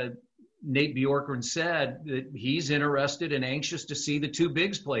what Nate Bjorkgren said, that he's interested and anxious to see the two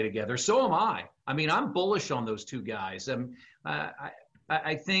bigs play together. So am I. I mean, I'm bullish on those two guys.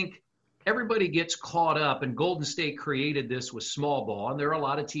 I think everybody gets caught up, and Golden State created this with small ball, and there are a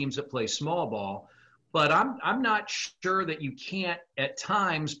lot of teams that play small ball. But I'm not sure that you can't at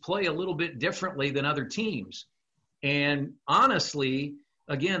times play a little bit differently than other teams. And honestly,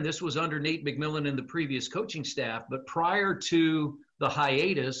 again, this was under Nate McMillan and the previous coaching staff, but prior to the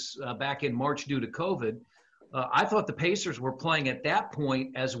hiatus back in March due to COVID, I thought the Pacers were playing at that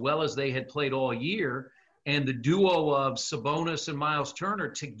point as well as they had played all year. And the duo of Sabonis and Miles Turner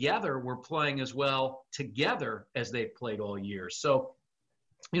together were playing as well together as they've played all year. So,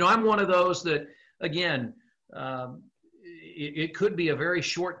 I'm one of those that, again, it could be a very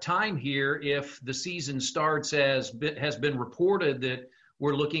short time here if the season starts as has been reported that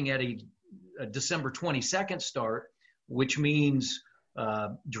we're looking at a December 22nd start, which means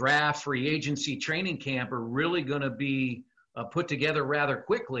draft, free agency, training camp are really going to be put together rather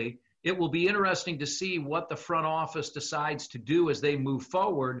quickly. It will be interesting to see what the front office decides to do as they move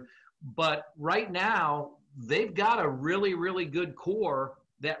forward. But right now, they've got a really, really good core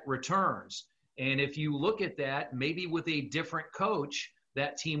that returns. And if you look at that, maybe with a different coach,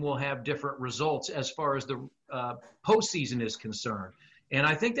 that team will have different results as far as the postseason is concerned. And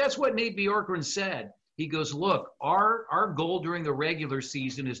I think that's what Nate Bjorkgren said. He goes, look, our goal during the regular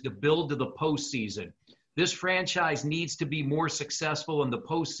season is to build to the postseason. This franchise needs to be more successful in the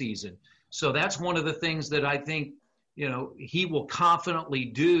postseason. So that's one of the things that I think, he will confidently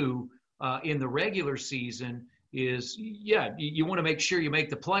do in the regular season is, you want to make sure you make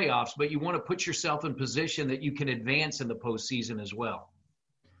the playoffs, but you want to put yourself in position that you can advance in the postseason as well.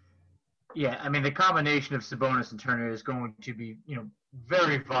 Yeah, I mean, the combination of Sabonis and Turner is going to be,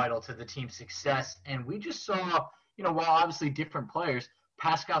 very vital to the team's success. And we just saw, while obviously different players,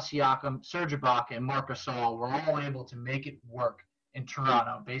 Pascal Siakam, Serge Ibaka, and Marc Gasol were all able to make it work in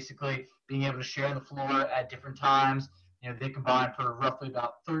Toronto, basically being able to share the floor at different times. They combined for roughly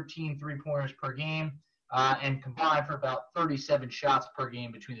about 13 three-pointers per game and combined for about 37 shots per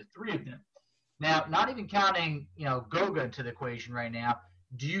game between the three of them. Now, not even counting, Goga into the equation right now,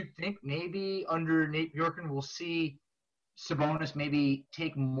 do you think maybe under Nate Bjorkgren we'll see Sabonis maybe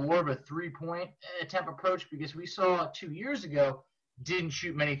take more of a three-point attempt approach? Because we saw 2 years ago didn't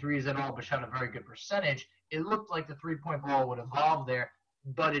shoot many threes at all but shot a very good percentage. It looked like the three-point ball would evolve there,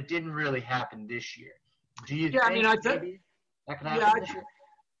 but it didn't really happen this year. Do you think maybe that could happen this year?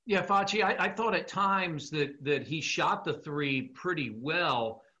 Yeah, Facci, I thought at times that he shot the three pretty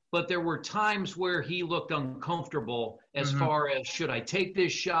well, but there were times where he looked uncomfortable as far as, should I take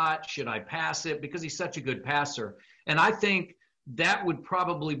this shot? Should I pass it? Because he's such a good passer. And I think that would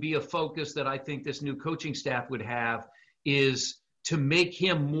probably be a focus that I think this new coaching staff would have, is to make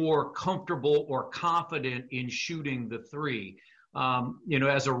him more comfortable or confident in shooting the three.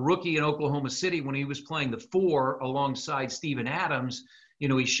 As a rookie in Oklahoma City, when he was playing the four alongside Steven Adams,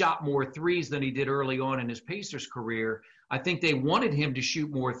 he shot more threes than he did early on in his Pacers career. I think they wanted him to shoot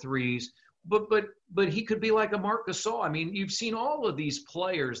more threes, but he could be like a Marc Gasol. I mean, you've seen all of these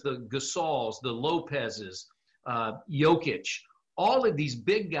players, the Gasols, the Lopez's, Jokic, all of these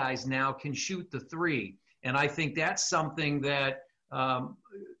big guys now can shoot the three. And I think that's something that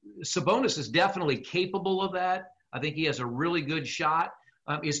Sabonis is definitely capable of that. I think he has a really good shot.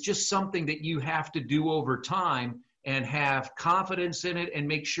 It's just something that you have to do over time and have confidence in it and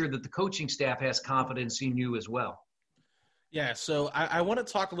make sure that the coaching staff has confidence in you as well. Yeah, so I want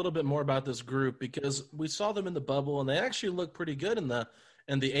to talk a little bit more about this group because we saw them in the bubble and they actually looked pretty good in the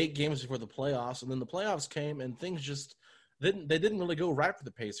 8 games before the playoffs. And then the playoffs came and things just didn't really go right for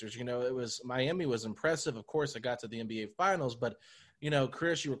the Pacers. It was Miami was impressive. Of course, it got to the NBA Finals, but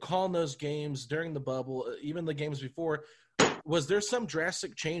Chris, you were calling those games during the bubble, even the games before. Was there some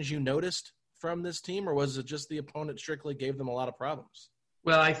drastic change you noticed from this team, or was it just the opponent strictly gave them a lot of problems?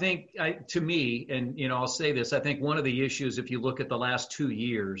 Well, I think to me, and I'll say this, I think one of the issues, if you look at the last 2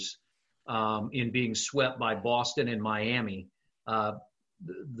 years in being swept by Boston and Miami,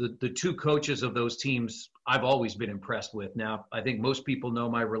 the two coaches of those teams I've always been impressed with. Now, I think most people know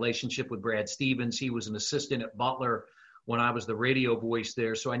my relationship with Brad Stevens. He was an assistant at Butler when I was the radio voice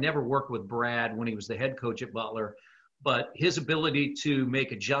there. So I never worked with Brad when he was the head coach at Butler. But his ability to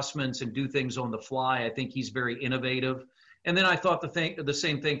make adjustments and do things on the fly, I think he's very innovative. And then I thought the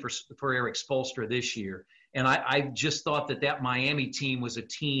same thing for Eric Spoelstra this year. And I just thought that Miami team was a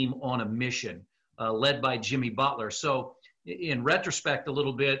team on a mission led by Jimmy Butler. So in retrospect a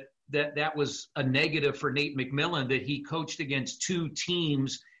little bit, that was a negative for Nate McMillan, that he coached against 2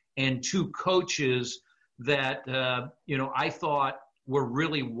 teams and 2 coaches that, I thought were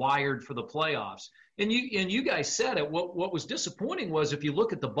really wired for the playoffs. And you guys said it. What was disappointing was, if you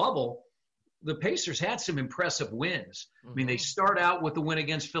look at the bubble, the Pacers had some impressive wins. I mean, they start out with the win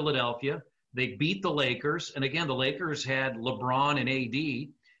against Philadelphia. They beat the Lakers. And again, the Lakers had LeBron and AD,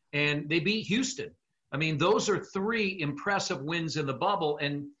 and they beat Houston. I mean, those are 3 impressive wins in the bubble,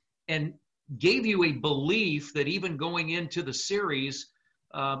 and gave you a belief that even going into the series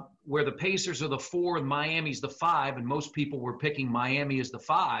where the Pacers are the 4 and Miami's the 5, and most people were picking Miami as the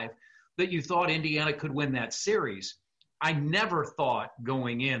 5, that you thought Indiana could win that series. I never thought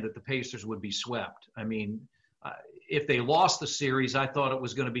going in that the Pacers would be swept. I mean, if they lost the series, I thought it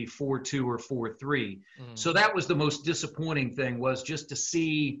was going to be 4-2 or 4-3. So that was the most disappointing thing, was just to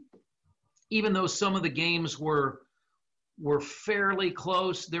see, even though some of the games were fairly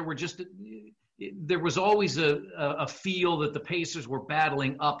close, there was always a feel that the Pacers were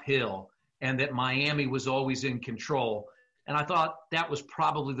battling uphill and that Miami was always in control. And I thought that was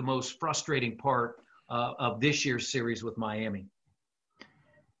probably the most frustrating part of this year's series with Miami.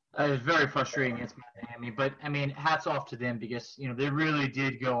 It was very frustrating against Miami, but I mean, hats off to them because, they really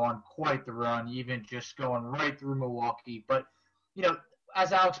did go on quite the run, even just going right through Milwaukee. But,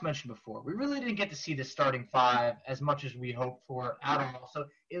 as Alex mentioned before, we really didn't get to see the starting five as much as we hoped for at all. So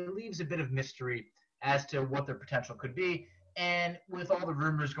it leaves a bit of mystery as to what their potential could be. And with all the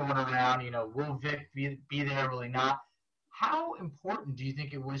rumors going around, will Vic be there, will he not? How important do you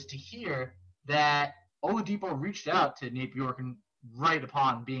think it was to hear that Oladipo reached out to Nate Bjorken right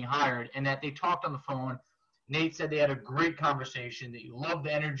upon being hired and that they talked on the phone? Nate said they had a great conversation, that you loved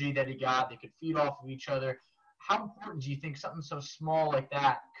the energy that he got, they could feed off of each other. How important do you think something so small like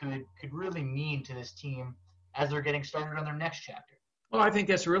that could really mean to this team as they're getting started on their next chapter? Well, I think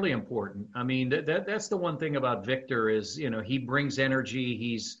that's really important. I mean, that's the one thing about Victor is, he brings energy.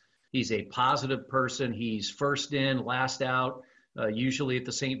 He's a positive person. He's first in, last out, usually at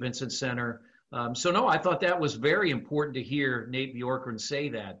the St. Vincent Center. No, I thought that was very important to hear Nate Bjorken say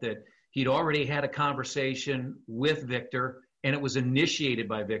that he'd already had a conversation with Victor and it was initiated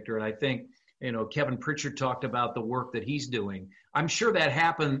by Victor. And I think, Kevin Pritchard talked about the work that he's doing. I'm sure that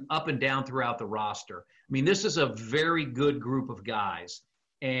happened up and down throughout the roster. I mean, this is a very good group of guys.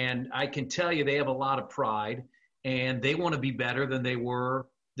 And I can tell you they have a lot of pride and they want to be better than they were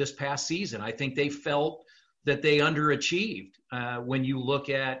this past season. I think they felt that they underachieved when you look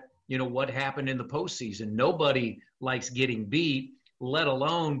at, what happened in the postseason. Nobody likes getting beat, let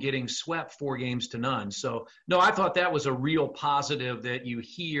alone getting swept 4-0. So, no, I thought that was a real positive that you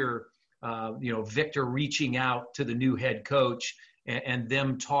hear, Victor reaching out to the new head coach and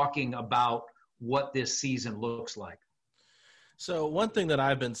them talking about what this season looks like. So one thing that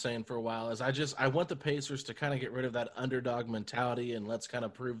I've been saying for a while is I want the Pacers to kind of get rid of that underdog mentality and let's kind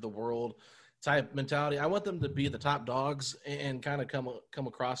of prove the world type mentality. I want them to be the top dogs and kind of come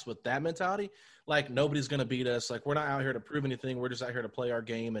across with that mentality. Like nobody's going to beat us. Like we're not out here to prove anything. We're just out here to play our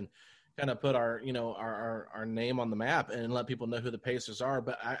game and kind of put our name on the map and let people know who the Pacers are.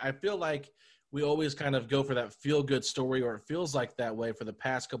 But I feel like we always kind of go for that feel good story, or it feels like that way for the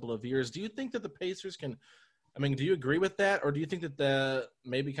past couple of years. Do you think that the Pacers can, do you agree with that? Or do you think that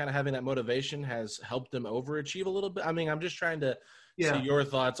maybe kind of having that motivation has helped them overachieve a little bit? I'm just trying to see your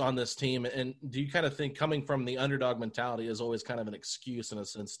thoughts on this team. And do you kind of think coming from the underdog mentality is always kind of an excuse in a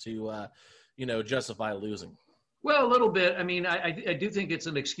sense to, justify losing? Well, a little bit. I do think it's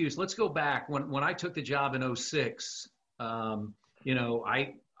an excuse. Let's go back. When I took the job in 2006,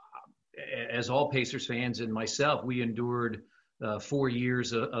 as all Pacers fans and myself, we endured 4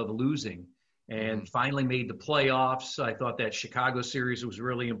 years of losing and finally made the playoffs. I thought that Chicago series was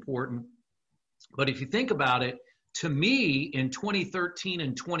really important. But if you think about it, to me, in 2013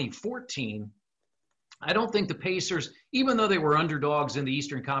 and 2014, I don't think the Pacers, even though they were underdogs in the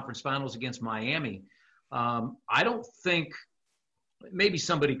Eastern Conference Finals against Miami, I don't think – maybe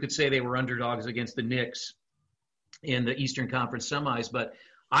somebody could say they were underdogs against the Knicks in the Eastern Conference semis, but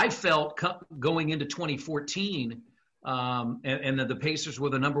I felt going into 2014 and that the Pacers were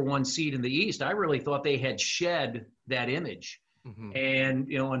the number one seed in the East, I really thought they had shed that image. Mm-hmm. And,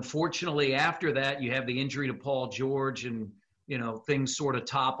 unfortunately after that, you have the injury to Paul George and, things sort of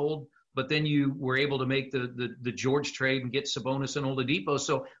toppled. But then you were able to make the George trade and get Sabonis and Oladipo.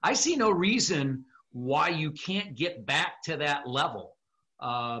 So I see no reason why you can't get back to that level,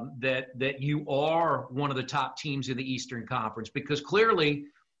 that you are one of the top teams in the Eastern Conference. Because clearly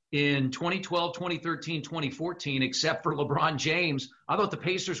in 2012, 2013, 2014, except for LeBron James, I thought the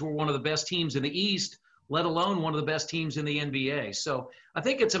Pacers were one of the best teams in the East, let alone one of the best teams in the NBA. So I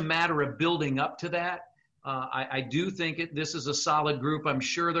think it's a matter of building up to that. I do think this is a solid group. I'm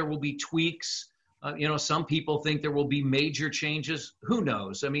sure there will be tweaks. Some people think there will be major changes. Who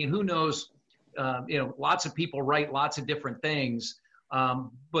knows? Who knows? Lots of people write lots of different things.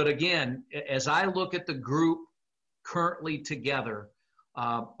 But again, as I look at the group currently together,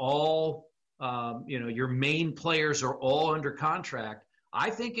 your main players are all under contract.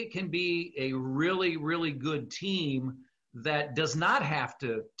 I think it can be a really, really good team that does not have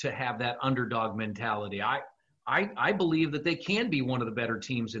to have that underdog mentality. I believe that they can be one of the better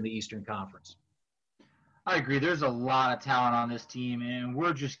teams in the Eastern Conference. I agree. There's a lot of talent on this team, and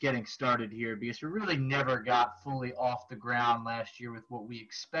we're just getting started here because we really never got fully off the ground last year with what we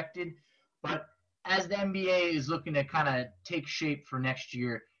expected. But as the NBA is looking to kind of take shape for next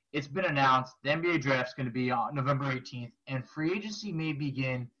year, it's been announced the NBA draft is going to be on November 18th, and free agency may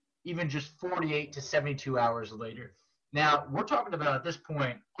begin even just 48 to 72 hours later. Now, we're talking about at this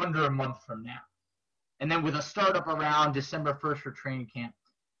point under a month from now. And then with a startup around December 1st for training camp.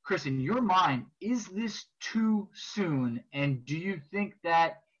 Chris, in your mind, is this too soon? And do you think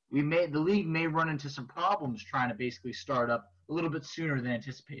that the league may run into some problems trying to basically start up a little bit sooner than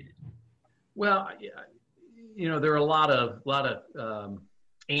anticipated? Well, there are a lot of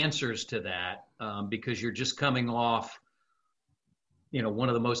answers to that because you're just coming off, one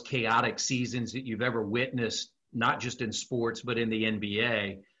of the most chaotic seasons that you've ever witnessed, not just in sports, but in the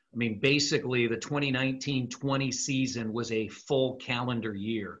NBA. I mean, basically, the 2019-20 season was a full calendar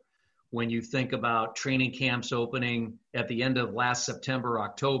year. When you think about training camps opening at the end of last September,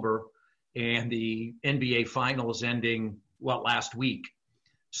 October, and the NBA Finals ending, last week.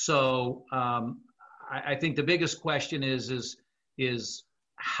 So I think the biggest question is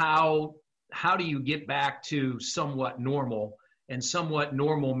how do you get back to somewhat normal? And somewhat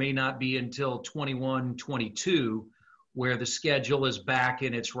normal may not be until 21, 22, where the schedule is back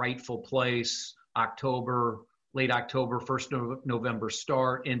in its rightful place, late October, 1st November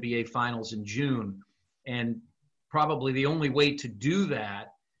start, NBA Finals in June. And probably the only way to do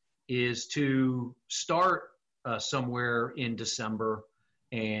that is to start somewhere in December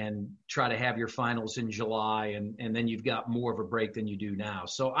and try to have your finals in July, and then you've got more of a break than you do now.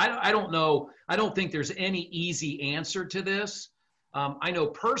 So I don't know. I don't think there's any easy answer to this. I know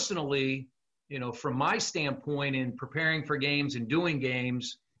personally, from my standpoint in preparing for games and doing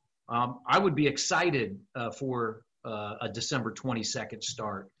games, I would be excited for a December 22nd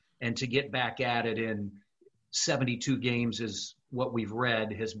start and to get back at it in 72 games is what we've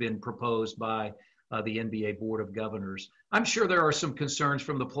read has been proposed by the NBA Board of Governors. I'm sure there are some concerns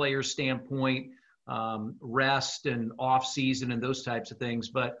from the players' standpoint, rest and off season and those types of things.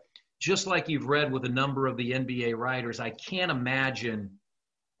 But just like you've read with a number of the NBA writers, I can't imagine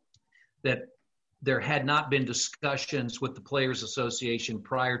that there had not been discussions with the Players Association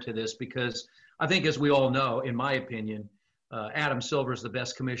prior to this, because I think, as we all know, in my opinion, Adam Silver is the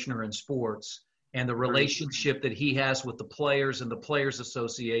best commissioner in sports, and the relationship that he has with the players and the Players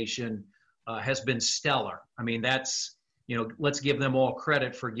Association has been stellar. I mean, that's, let's give them all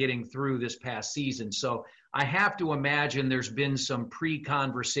credit for getting through this past season. So I have to imagine there's been some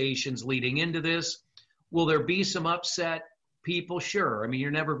pre-conversations leading into this. Will there be some upset people? Sure. I mean,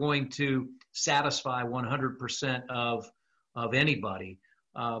 you're never going to satisfy 100% of anybody.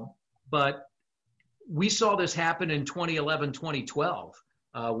 But we saw this happen in 2011, 2012,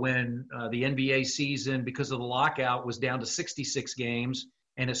 when the NBA season, because of the lockout, was down to 66 games,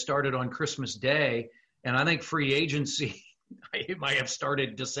 and it started on Christmas Day. And I think free agency, it might have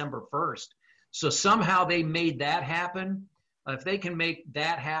started December 1st. So somehow they made that happen. If they can make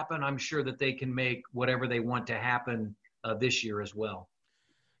that happen, I'm sure that they can make whatever they want to happen this year as well.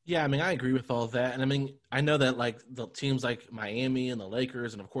 Yeah, I mean, I agree with all of that. And I mean, I know that like the teams like Miami and the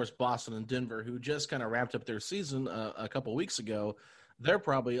Lakers and, of course, Boston and Denver, who just kind of wrapped up their season a couple weeks ago, they're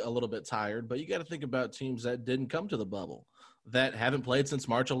probably a little bit tired. But you got to think about teams that didn't come to the bubble, that haven't played since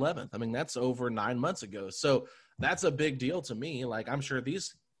March 11th. I mean, that's over 9 months ago. So that's a big deal to me. Like, I'm sure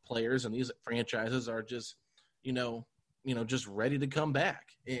these players and these franchises are just, just ready to come back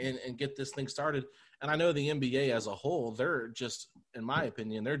and get this thing started. And I know the NBA as a whole, they're just, in my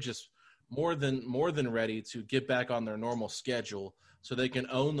opinion, they're just more than ready to get back on their normal schedule so they can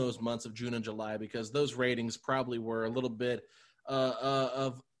own those months of June and July, because those ratings probably were a little bit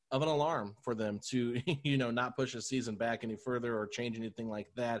of an alarm for them to, not push the season back any further or change anything like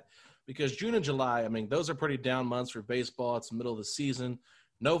that. Because June and July, I mean, those are pretty down months for baseball. It's the middle of the season,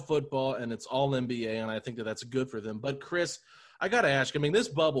 no football, and it's all NBA, and I think that that's good for them. But, Chris, I got to ask, I mean, this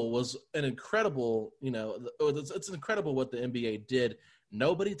bubble was an incredible, it's incredible what the NBA did.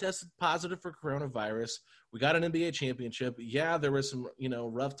 Nobody tested positive for coronavirus. We got an NBA championship. Yeah, there was some,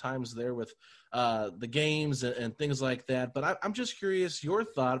 rough times there with the games and things like that. But I'm just curious, your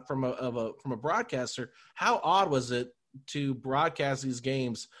thought from a broadcaster, how odd was it to broadcast these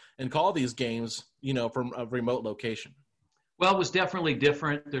games and call these games, from a remote location? Well, it was definitely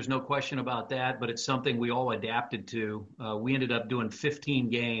different. There's no question about that, but it's something we all adapted to. We ended up doing 15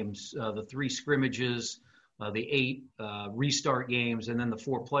 games, the 3 scrimmages, the 8 restart games, and then the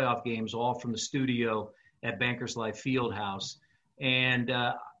 4 playoff games, all from the studio at Bankers Life Fieldhouse. And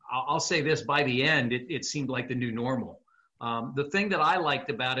I'll say this, by the end, it seemed like the new normal. The thing that I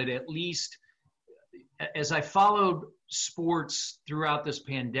liked about it, at least as I followed sports throughout this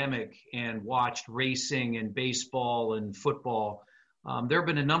pandemic and watched racing and baseball and football, there have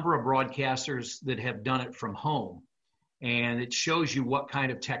been a number of broadcasters that have done it from home. And it shows you what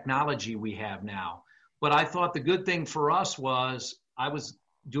kind of technology we have now. But I thought the good thing for us was I was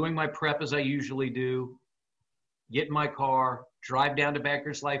doing my prep as I usually do, get in my car, drive down to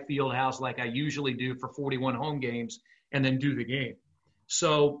Bankers Life Fieldhouse like I usually do for 41 home games, and then do the game.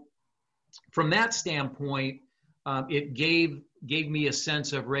 So from that standpoint, it gave me a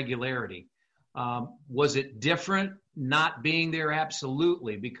sense of regularity. Was it different not being there?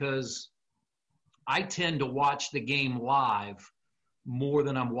 Absolutely, because I tend to watch the game live more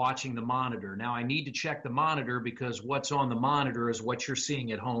than I'm watching the monitor. Now, I need to check the monitor because what's on the monitor is what you're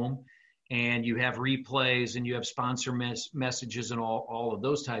seeing at home, and you have replays and you have sponsor messages and all of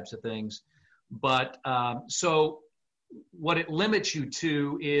those types of things. But so what it limits you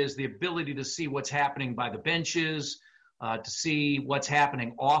to is the ability to see what's happening by the benches, to see what's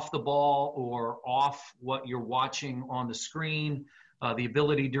happening off the ball or off what you're watching on the screen. The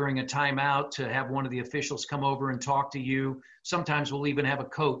ability during a timeout to have one of the officials come over and talk to you. Sometimes we'll even have a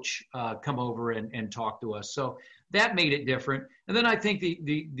coach come over and talk to us. So that made it different. And then I think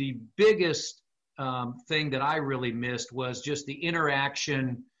the biggest thing that I really missed was just the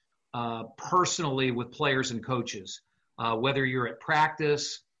interaction personally with players and coaches. Whether you're at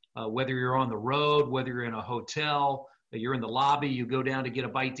practice, whether you're on the road, whether you're in a hotel, you're in the lobby, you go down to get a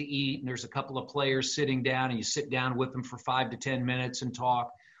bite to eat, and there's a couple of players sitting down, and you sit down with them for 5 to 10 minutes and talk.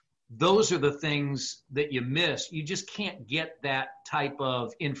 Those are the things that you miss. You just can't get that type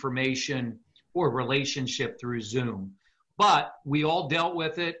of information or relationship through Zoom. But we all dealt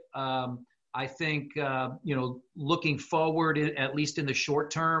with it. I think, looking forward, at least in the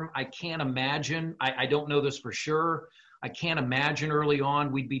short term, I can't imagine. I don't know this for sure. I can't imagine early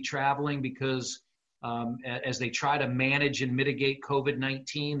on we'd be traveling because as they try to manage and mitigate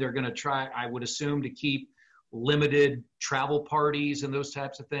COVID-19, they're going to try, I would assume, to keep limited travel parties and those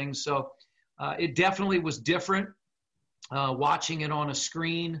types of things. So it definitely was different watching it on a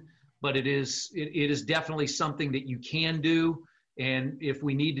screen, but it is definitely something that you can do. And if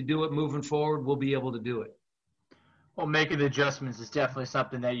we need to do it moving forward, we'll be able to do it. Well, making the adjustments is definitely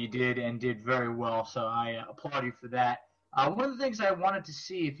something that you did and did very well. So I applaud you for that. One of the things I wanted to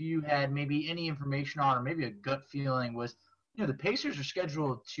see if you had maybe any information on, or maybe a gut feeling, was, the Pacers are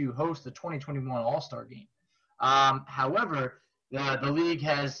scheduled to host the 2021 All-Star Game. However, the league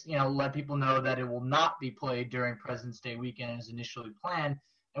has, let people know that it will not be played during President's Day weekend as initially planned.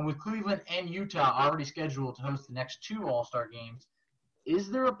 And with Cleveland and Utah already scheduled to host the next 2 All-Star games, is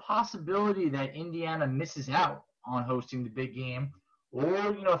there a possibility that Indiana misses out on hosting the big game? Or,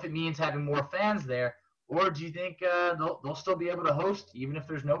 if it means having more fans there, or do you think they'll still be able to host even if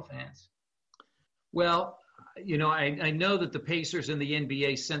there's no fans? Well, I know that the Pacers and the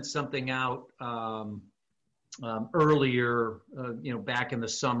NBA sent something out earlier, back in the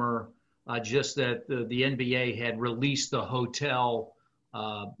summer, just that the NBA had released the hotel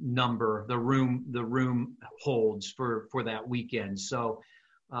number, the room holds for that weekend. So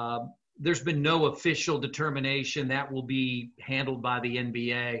there's been no official determination. That will be handled by the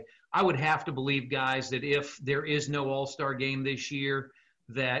NBA. I would have to believe, guys, that if there is no All-Star game this year,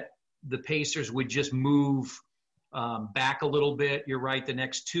 that the Pacers would just move back a little bit. You're right. The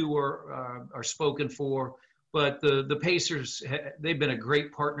next 2 are spoken for. But the Pacers, they've been a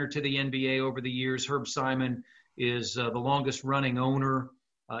great partner to the NBA over the years. Herb Simon is the longest running owner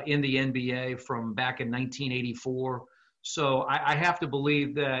in the NBA from back in 1984. So I have to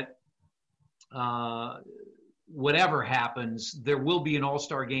believe that whatever happens, there will be an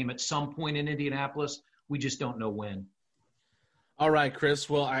All-Star game at some point in Indianapolis. We just don't know when. All right, Chris.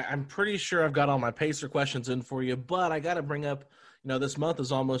 Well, I'm pretty sure I've got all my Pacer questions in for you, but I got to bring up, this month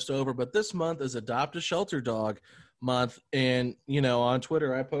is almost over, but this month is Adopt a Shelter Dog month. And, on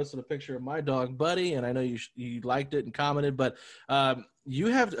Twitter, I posted a picture of my dog, Buddy, and I know you liked it and commented, but you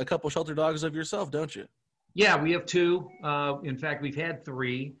have a couple shelter dogs of yourself, don't you? Yeah, we have 2. In fact, we've had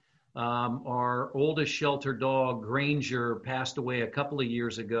 3. Our oldest shelter dog, Granger, passed away a couple of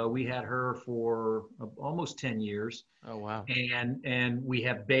years ago. We had her for almost 10 years. Oh, wow. And we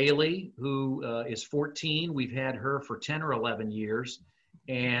have Bailey, who is 14. We've had her for 10 or 11 years.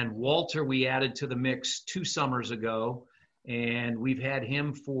 And Walter, we added to the mix 2 summers ago. And we've had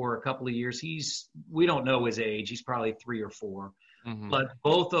him for a couple of years. We don't know his age. He's probably 3 or 4. Mm-hmm. But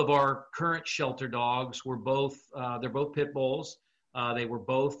both of our current shelter dogs were they're both pit bulls. They were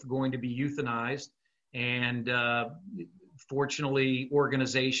both going to be euthanized, and fortunately,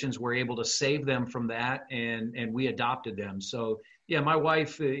 organizations were able to save them from that, and we adopted them. So, Yeah, my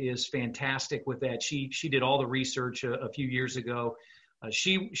wife is fantastic with that. She did all the research a few years ago.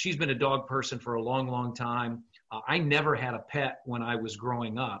 She's been a dog person for a long, long time. I never had a pet when I was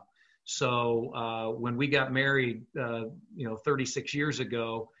growing up. So when we got married, 36 years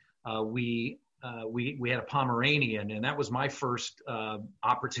ago, we had a Pomeranian, and that was my first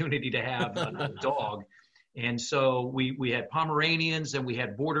opportunity to have a dog. And so we had Pomeranians and we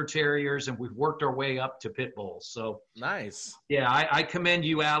had Border Terriers, and we've worked our way up to Pit Bulls. So nice. Yeah, I commend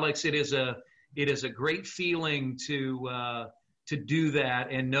you, Alex. It is a great feeling to do that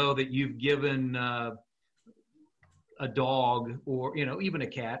and know that you've given a dog, or even a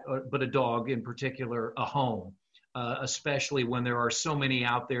cat, but a dog in particular, a home, especially when there are so many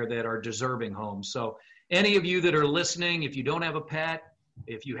out there that are deserving homes. So any of you that are listening, if you don't have a pet,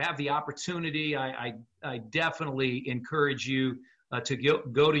 if you have the opportunity, I definitely encourage you to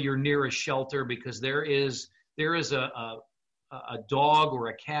go to your nearest shelter, because there is a dog or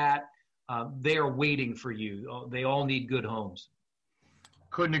a cat. They are waiting for you. They all need good homes.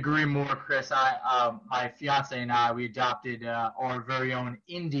 Couldn't agree more, Chris. My fiance and I, we adopted our very own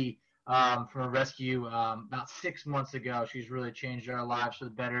Indy from a rescue about 6 months ago. She's really changed our lives for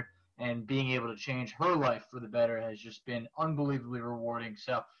the better, and being able to change her life for the better has just been unbelievably rewarding.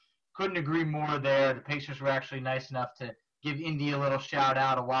 So couldn't agree more there. The Pacers were actually nice enough to give Indy a little shout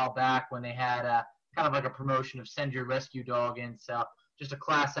out a while back when they had kind of like a promotion of send your rescue dog in. So just a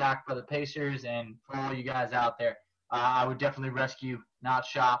class act for the Pacers, and for all you guys out there. I would definitely rescue, not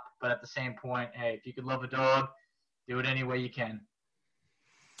shop, but at the same point, hey, if you could love a dog, do it any way you can.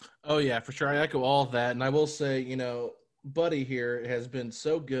 Oh, yeah, for sure. I echo all of that. And I will say, Buddy here has been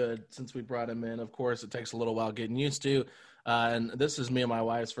so good since we brought him in. Of course, it takes a little while getting used to. And this is me and my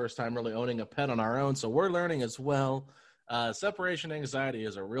wife's first time really owning a pet on our own, so we're learning as well. Separation anxiety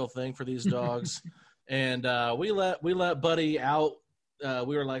is a real thing for these dogs. And we let Buddy out.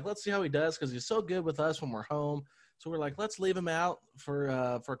 We were like, let's see how he does, because he's so good with us when we're home. So we're like, let's leave him out for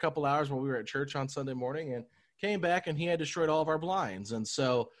a couple hours while we were at church on Sunday morning, and came back and he had destroyed all of our blinds. And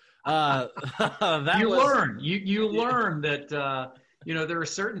so you learn that there are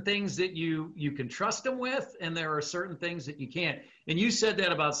certain things that you can trust him with, and there are certain things that you can't. And you said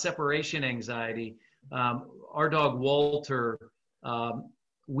that about separation anxiety. Our dog Walter,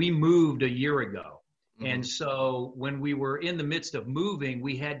 we moved a year ago. And so when we were in the midst of moving,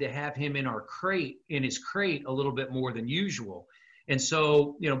 we had to have him in his crate a little bit more than usual. And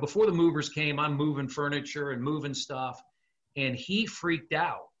so, before the movers came, I'm moving furniture and moving stuff, and he freaked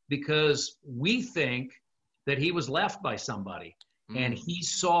out because we think that he was left by somebody. And he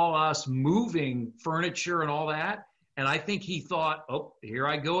saw us moving furniture and all that. And I think he thought, oh, here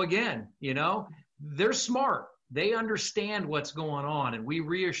I go again. They're smart. They understand what's going on, and we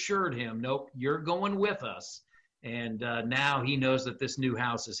reassured him, nope, you're going with us. And now he knows that this new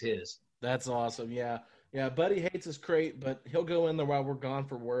house is his. That's awesome. Yeah. Yeah. Buddy hates his crate, but he'll go in there while we're gone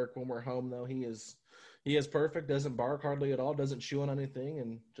for work. When we're home, though, he is perfect, doesn't bark hardly at all, doesn't chew on anything,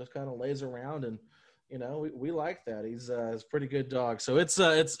 and just kind of lays around. And, we like that. He's a pretty good dog. So it's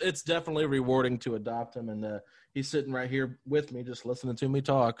definitely rewarding to adopt him. And he's sitting right here with me, just listening to me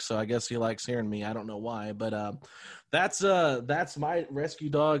talk. So I guess he likes hearing me. I don't know why, but that's my rescue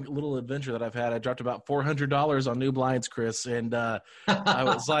dog little adventure that I've had. I dropped about $400 on new blinds, Chris. And I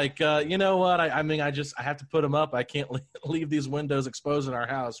was like, you know what? I have to put them up. I can't leave these windows exposed in our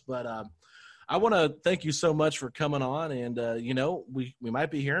house. But I want to thank you so much for coming on, and we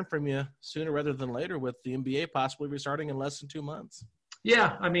might be hearing from you sooner rather than later, with the NBA possibly restarting in less than 2 months.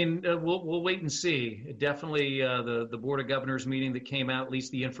 Yeah, we'll wait and see. Definitely, the Board of Governors meeting that came out, at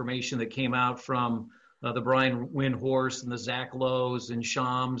least the information that came out from the Brian Windhorst and the Zach Lowe's and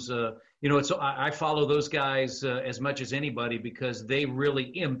Shams. I follow those guys as much as anybody, because they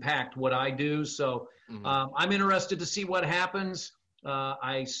really impact what I do. So I'm interested to see what happens.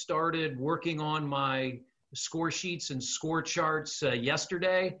 I started working on my score sheets and score charts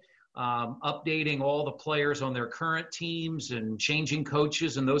yesterday, updating all the players on their current teams and changing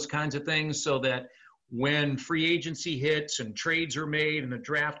coaches and those kinds of things, so that when free agency hits and trades are made and the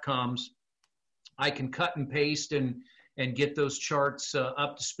draft comes, I can cut and paste and get those charts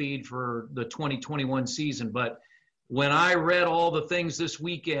up to speed for the 2021 season. But when I read all the things this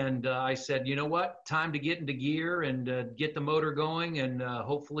weekend, I said, you know what, time to get into gear and get the motor going, and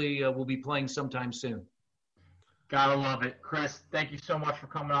hopefully we'll be playing sometime soon. Gotta love it. Chris, thank you so much for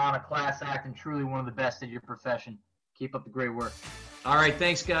coming on. A class act and truly one of the best at your profession. Keep up the great work. All right,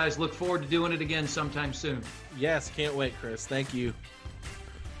 thanks, guys. Look forward to doing it again sometime soon. Yes, can't wait, Chris. Thank you.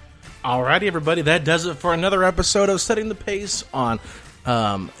 All righty, everybody. That does it for another episode of Setting the Pace on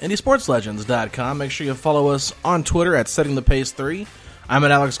IndieSportsLegends.com. Make sure you follow us on Twitter at SettingThePace3. I'm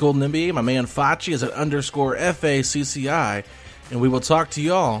at Alex Golden NBA. My man Facci is at _FACCI. And we will talk to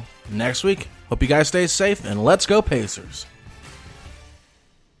y'all next week. Hope you guys stay safe, and let's go Pacers.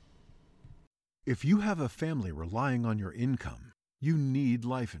 If you have a family relying on your income, you need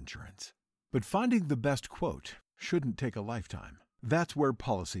life insurance. But finding the best quote shouldn't take a lifetime. That's where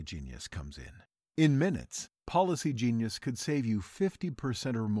Policy Genius comes in. In minutes, Policy Genius could save you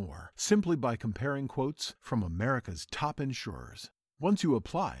 50% or more simply by comparing quotes from America's top insurers. Once you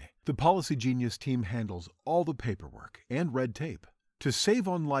apply, the Policy Genius team handles all the paperwork and red tape. To save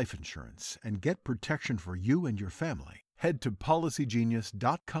on life insurance and get protection for you and your family, head to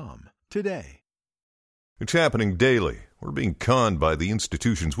policygenius.com today. It's happening daily. We're being conned by the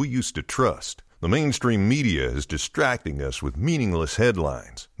institutions we used to trust. The mainstream media is distracting us with meaningless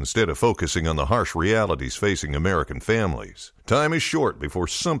headlines instead of focusing on the harsh realities facing American families. Time is short before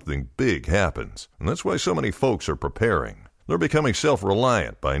something big happens, and that's why so many folks are preparing. They're becoming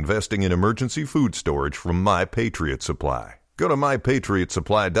self-reliant by investing in emergency food storage from My Patriot Supply. Go to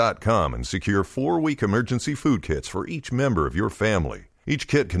MyPatriotSupply.com and secure 4-week emergency food kits for each member of your family. Each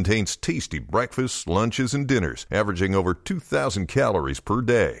kit contains tasty breakfasts, lunches, and dinners, averaging over 2,000 calories per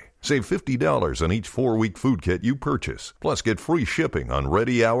day. Save $50 on each 4-week food kit you purchase. Plus, get free shipping on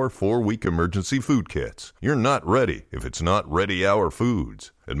Ready Hour 4-week emergency food kits. You're not ready if it's not Ready Hour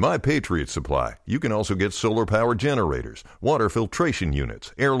foods. At My Patriot Supply, you can also get solar power generators, water filtration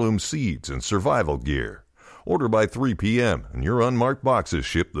units, heirloom seeds, and survival gear. Order by 3 p.m. and your unmarked boxes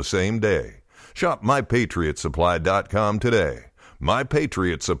ship the same day. Shop MyPatriotSupply.com today.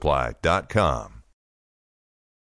 MyPatriotSupply.com.